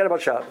Yom Tov, forget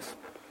about Shabbos.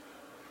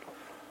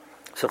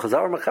 So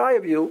Chazar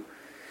Machayev you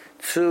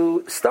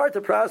to start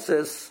the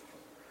process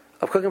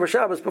of cooking for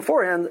Shabbos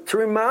beforehand to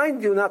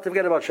remind you not to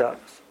forget about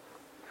Shabbos.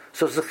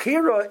 So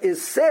Zechira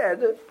is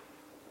said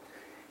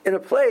in a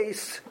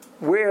place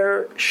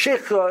where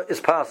Shikha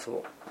is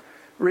possible.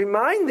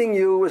 Reminding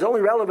you is only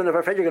relevant if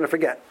I'm afraid you're going to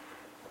forget.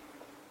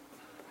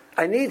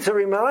 I need to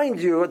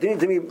remind you, I need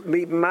to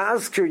be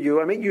masker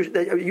you. I mean,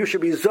 you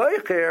should be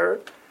zoicher,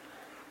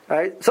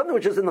 right? Something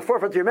which is in the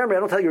forefront of your memory. I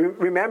don't tell you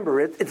remember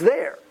it; it's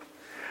there.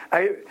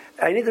 I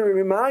need to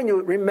remind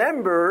you,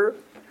 remember,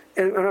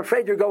 and I'm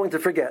afraid you're going to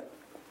forget.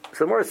 So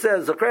the Gemara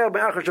says, in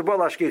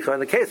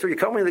the case where you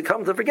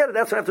come to forget it,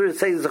 that's what I have to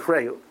say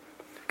Zechrehu.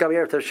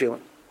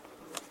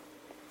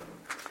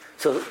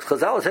 So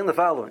Chazal is saying the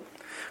following.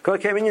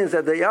 That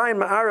the Yain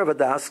Ma'arav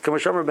Adas,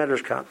 Kamasham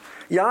Medrash Khan.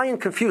 Yain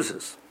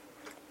confuses.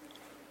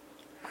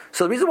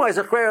 So the reason why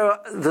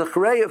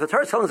Zechreyu, if the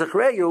Torah is telling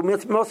Zechreyu,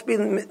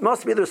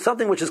 must be there's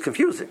something which is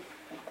confusing.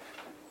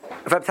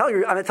 If I'm telling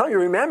you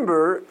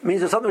remember,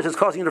 means there's something which is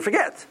causing you to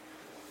forget.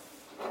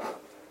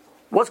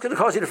 What's going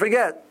to cause you to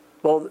forget?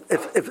 Well,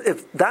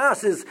 if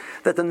das is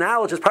that the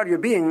knowledge is part of your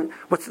being,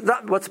 the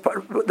knowledge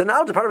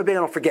is part of your being,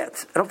 I don't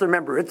forget. I don't have to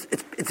remember.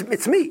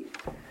 It's me.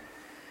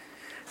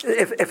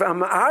 If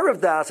I'm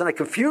Arav das and I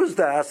confuse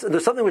das, and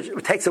there's something which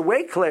takes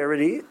away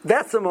clarity,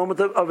 that's the moment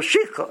of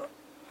shikha.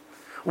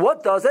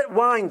 What does that?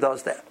 Wine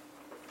does that.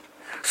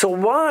 So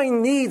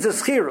wine needs a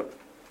schira.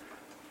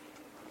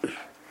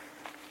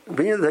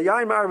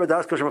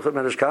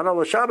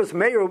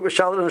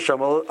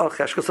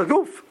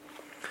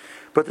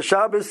 But the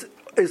Shabbos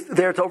is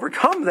there to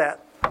overcome that.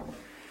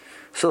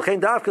 So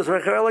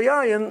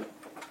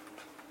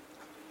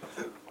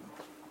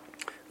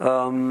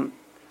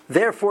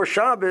therefore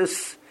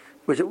Shabbos,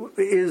 which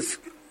is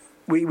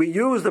we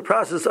use the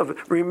process of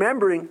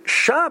remembering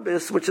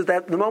Shabbos, which is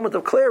the moment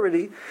of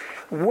clarity,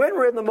 when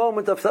we're in the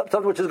moment of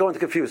something which is going to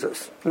confuse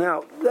us.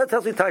 Now, that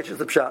tells me Taish is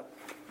the Pshat.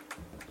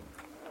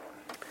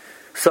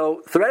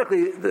 So,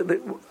 theoretically,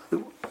 the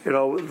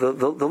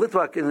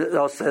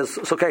Litvak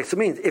says, okay, so it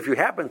means if you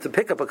happen to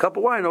pick up a cup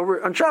of wine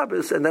over on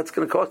Shabbos, and that's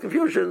going to cause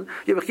confusion,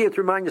 you have a chiyuv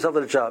to remind yourself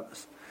that it's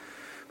Shabbos.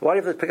 But why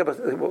do you have to pick up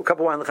a cup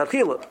of wine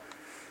l'chadchila?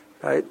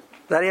 Right?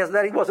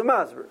 That he wasn't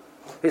Masber.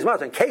 He's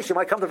Masber. In case you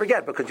might come to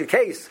forget, because in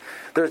case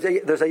there's a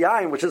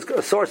yain which is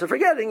a source of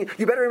forgetting,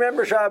 you better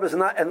remember Shabbos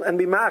and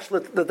be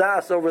mashlit the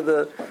das over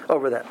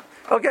that.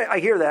 Okay, I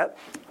hear that.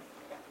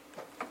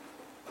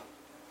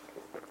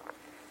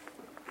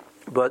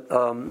 But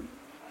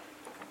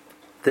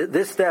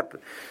this step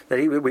that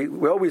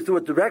we always do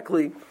it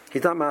directly,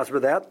 he's not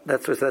Masber that.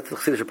 That's the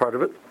chasidish part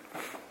of it.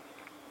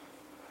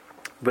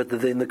 But the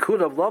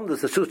Nakud of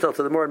Lomdus, the Shustal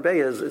to the Moran Bey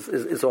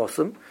is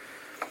awesome.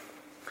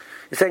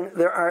 He's saying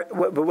there are,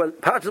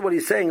 but part of what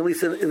he's saying, at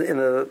least in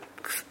the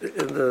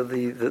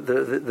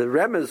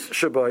Remez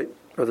Shabbai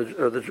or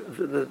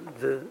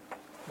the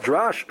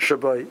Drash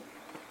Shabbai,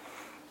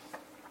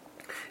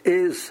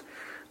 is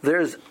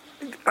there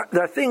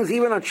are things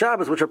even on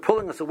Shabbos which are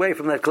pulling us away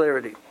from that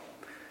clarity.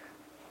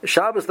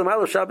 Shabbos, the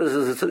mile of Shabbos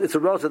is it's a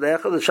relative to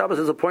Echad. The Shabbos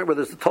is a point where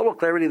there's the total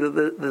clarity.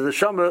 The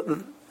Shama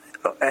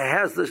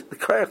has the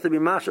koyach to be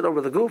mashed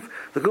over the goof.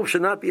 The goof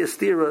should not be a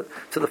stira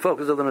to the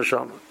focus of the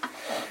neshama.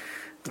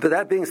 But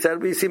that being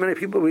said, we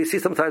see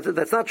sometimes that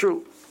that's not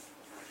true.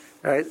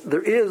 Right?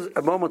 There is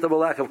a moment of a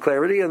lack of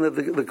clarity, and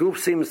the group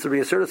seems to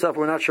reassert itself.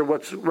 We're not sure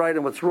what's right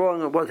and what's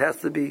wrong, and what has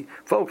to be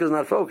focused,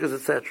 not focused,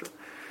 etc.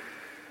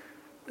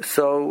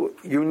 So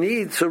you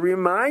need to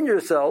remind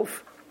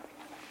yourself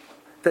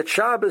that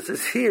Shabbos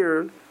is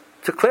here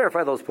to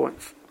clarify those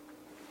points.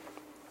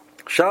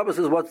 Shabbos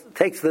is what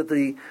takes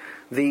the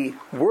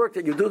work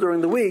that you do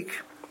during the week,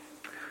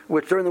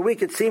 which during the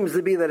week it seems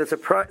to be that it's a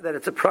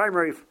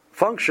primary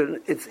function,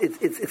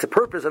 it's a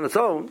purpose on its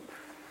own.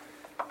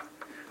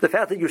 The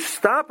fact that you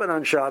stop it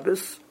on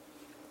Shabbos,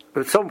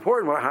 it's so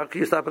important. How can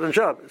you stop it on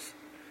Shabbos?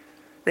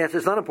 The answer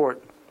is not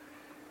important.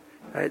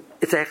 Right?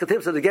 It's a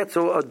hechatimsa to get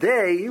to a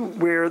day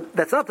where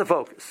that's not the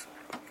focus.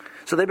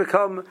 So they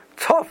become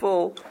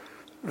toughl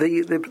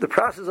the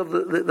process of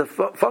the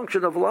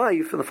function of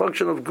life and the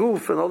function of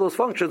goof and all those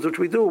functions which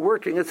we do,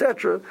 working,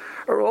 etc.,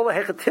 are all a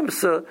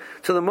hechatimsa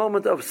to the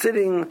moment of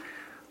sitting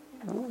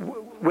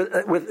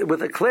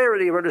with a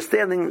clarity of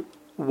understanding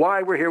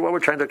why we're here, what we're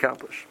trying to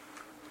accomplish.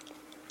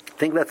 I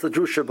think that's the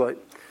Drusha boy.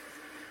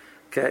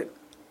 Okay.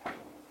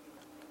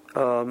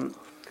 So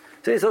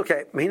it's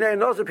okay.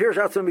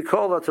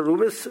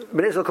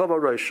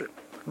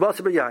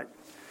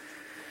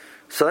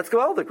 So let's go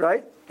Aldik,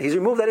 right? He's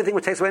removed anything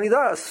which takes away any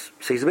das.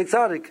 So he's a big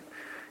tzaddik.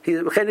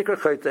 He's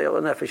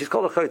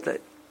called a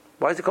chote.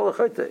 Why is he called a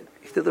chote?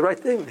 He did the right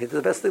thing. He did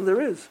the best thing there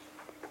is.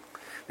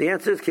 The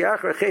answer is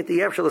Kiachar Chet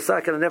Yevshel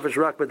Sakan and Nefesh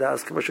Rak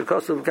B'das K'Mashal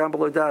Kosuv Gam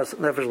Below Das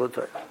Nefesh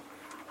L'Toy.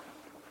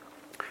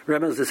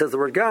 Remember, it says the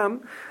word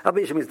Gam.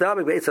 Abi Shem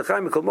Izdabik Be'etz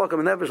Chaim Mikol Mokam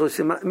and Nefesh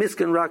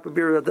Miskin Rak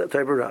B'Bira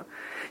Toybara.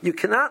 You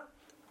cannot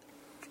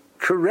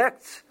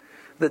correct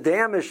the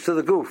damage to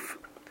the goof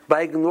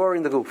by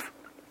ignoring the goof.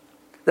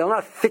 They'll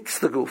not fix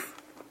the goof.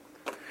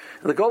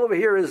 And the goal over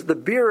here is the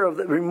beer of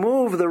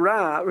remove the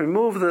ra,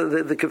 remove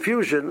the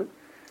confusion.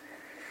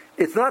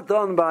 It's not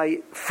done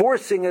by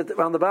forcing it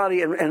on the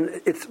body,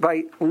 and it's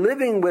by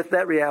living with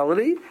that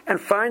reality and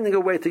finding a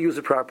way to use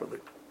it properly.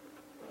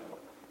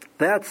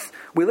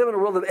 We live in a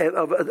world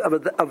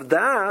of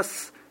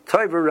das,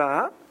 tov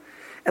ra,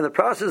 and the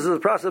process is the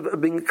process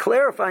of being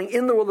clarifying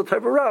in the world of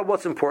tov ra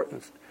what's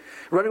important.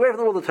 Running away from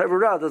the world of tov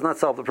ra does not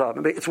solve the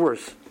problem. It's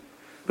worse.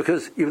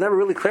 Because you've never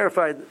really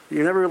clarified,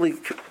 you've never really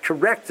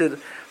corrected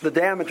the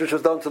damage which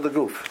was done to the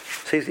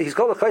goof. So he's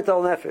called a chayt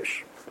al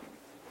nefesh.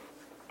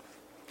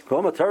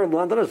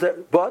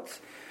 But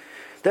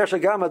there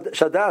shagam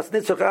shadas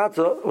nitzach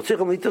ato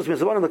utzichum litus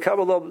mizavan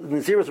mekabel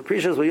niziras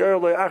appreciates v'yor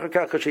lo achar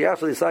kach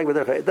sheyasol yisag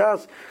v'derech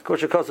hadas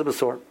kosher kosa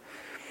b'sor.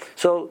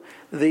 So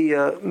the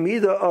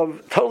midah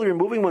of totally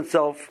removing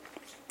oneself.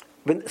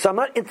 So I'm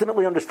not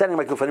intimately understanding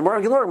my goof anymore.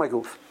 I'm ignoring my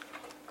goof.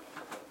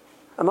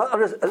 I'm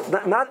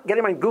not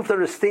getting my goof to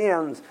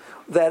understand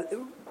that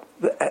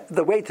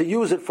the way to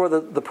use it for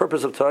the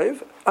purpose of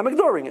toiv. I'm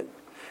ignoring it.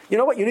 You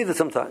know what? You need it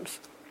sometimes.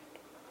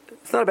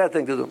 It's not a bad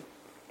thing to do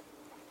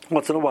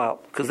once in a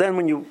while, because then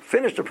when you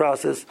finish the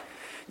process,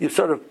 you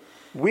sort of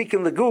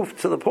weaken the goof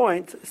to the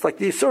point. It's like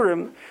the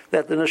yisurim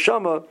that the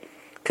neshama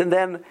can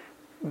then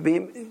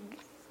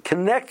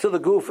connect to the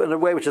goof in a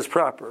way which is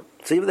proper.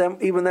 So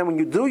even then, when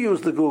you do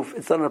use the goof,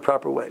 it's done in a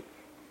proper way.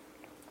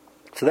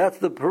 So that's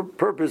the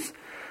purpose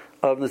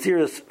of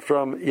Naziris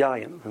from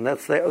Yayin, and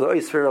that's the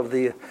oyster of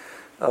the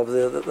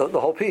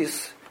whole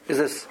piece. Is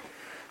this?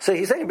 So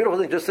he's saying a beautiful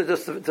thing, just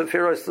to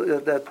fear us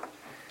that,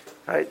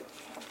 right?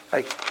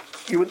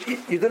 You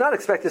do not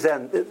expect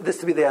this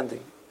to be the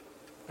ending,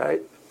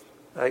 right?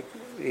 Like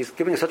he's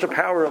giving such a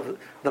power of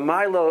the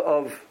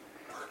milo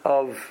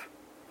of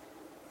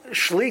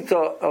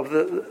shlita of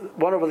the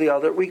one over the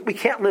other. We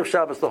can't live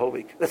Shabbos the whole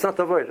week. That's not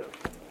the avodah.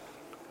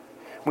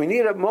 We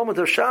need a moment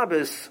of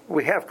Shabbos.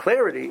 We have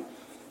clarity.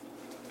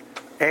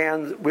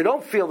 And we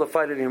don't feel the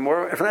fight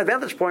anymore. And from that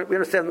vantage point, we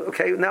understand,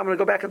 okay, now I'm going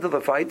to go back into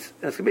the fight.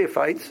 And it's going to be a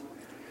fight. It's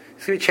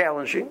going to be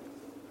challenging.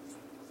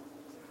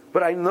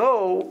 But I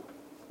know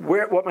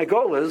what my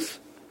goal is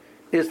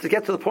to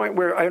get to the point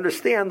where I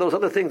understand those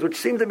other things which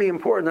seem to be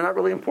important, they're not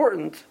really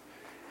important.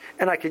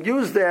 And I can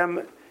use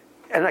them,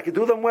 and I can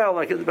do them well,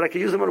 but I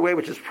can use them in a way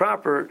which is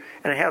proper,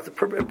 and it has an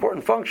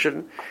important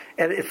function,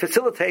 and it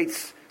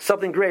facilitates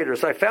something greater.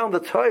 So I found the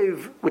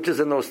toiv which is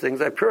in those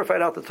things. I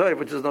purified out the toiv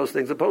which is in those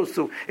things, opposed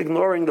to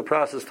ignoring the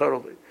process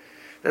totally.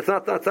 That's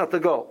not the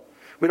goal.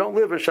 We don't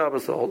live in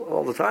Shabbos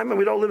all the time, and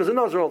we don't live as a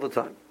Nazir all the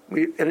time.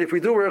 And if we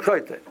do, we're a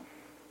chayte.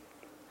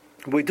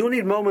 We do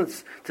need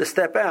moments to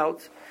step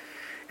out,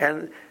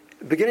 and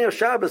beginning of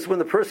Shabbos, when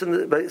the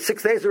person, by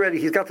 6 days already,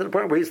 he's got to the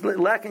point where he's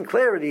lacking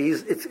clarity,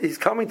 he's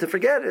coming to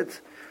forget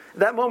it. At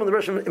that moment, the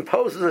Rosh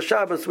imposes a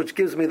Shabbos which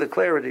gives me the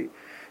clarity.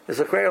 It's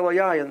a Krei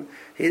Elayayin.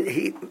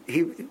 He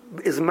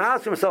is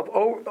mastering himself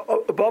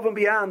above and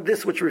beyond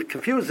this which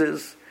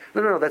confuses.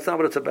 No, that's not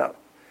what it's about.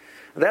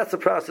 And that's the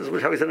process,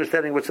 which how he's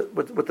understanding what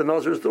the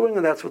Nazir is doing,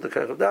 and that's what the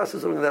Krei Das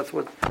is doing, and that's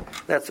what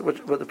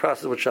the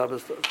process of what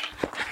Shabbos does.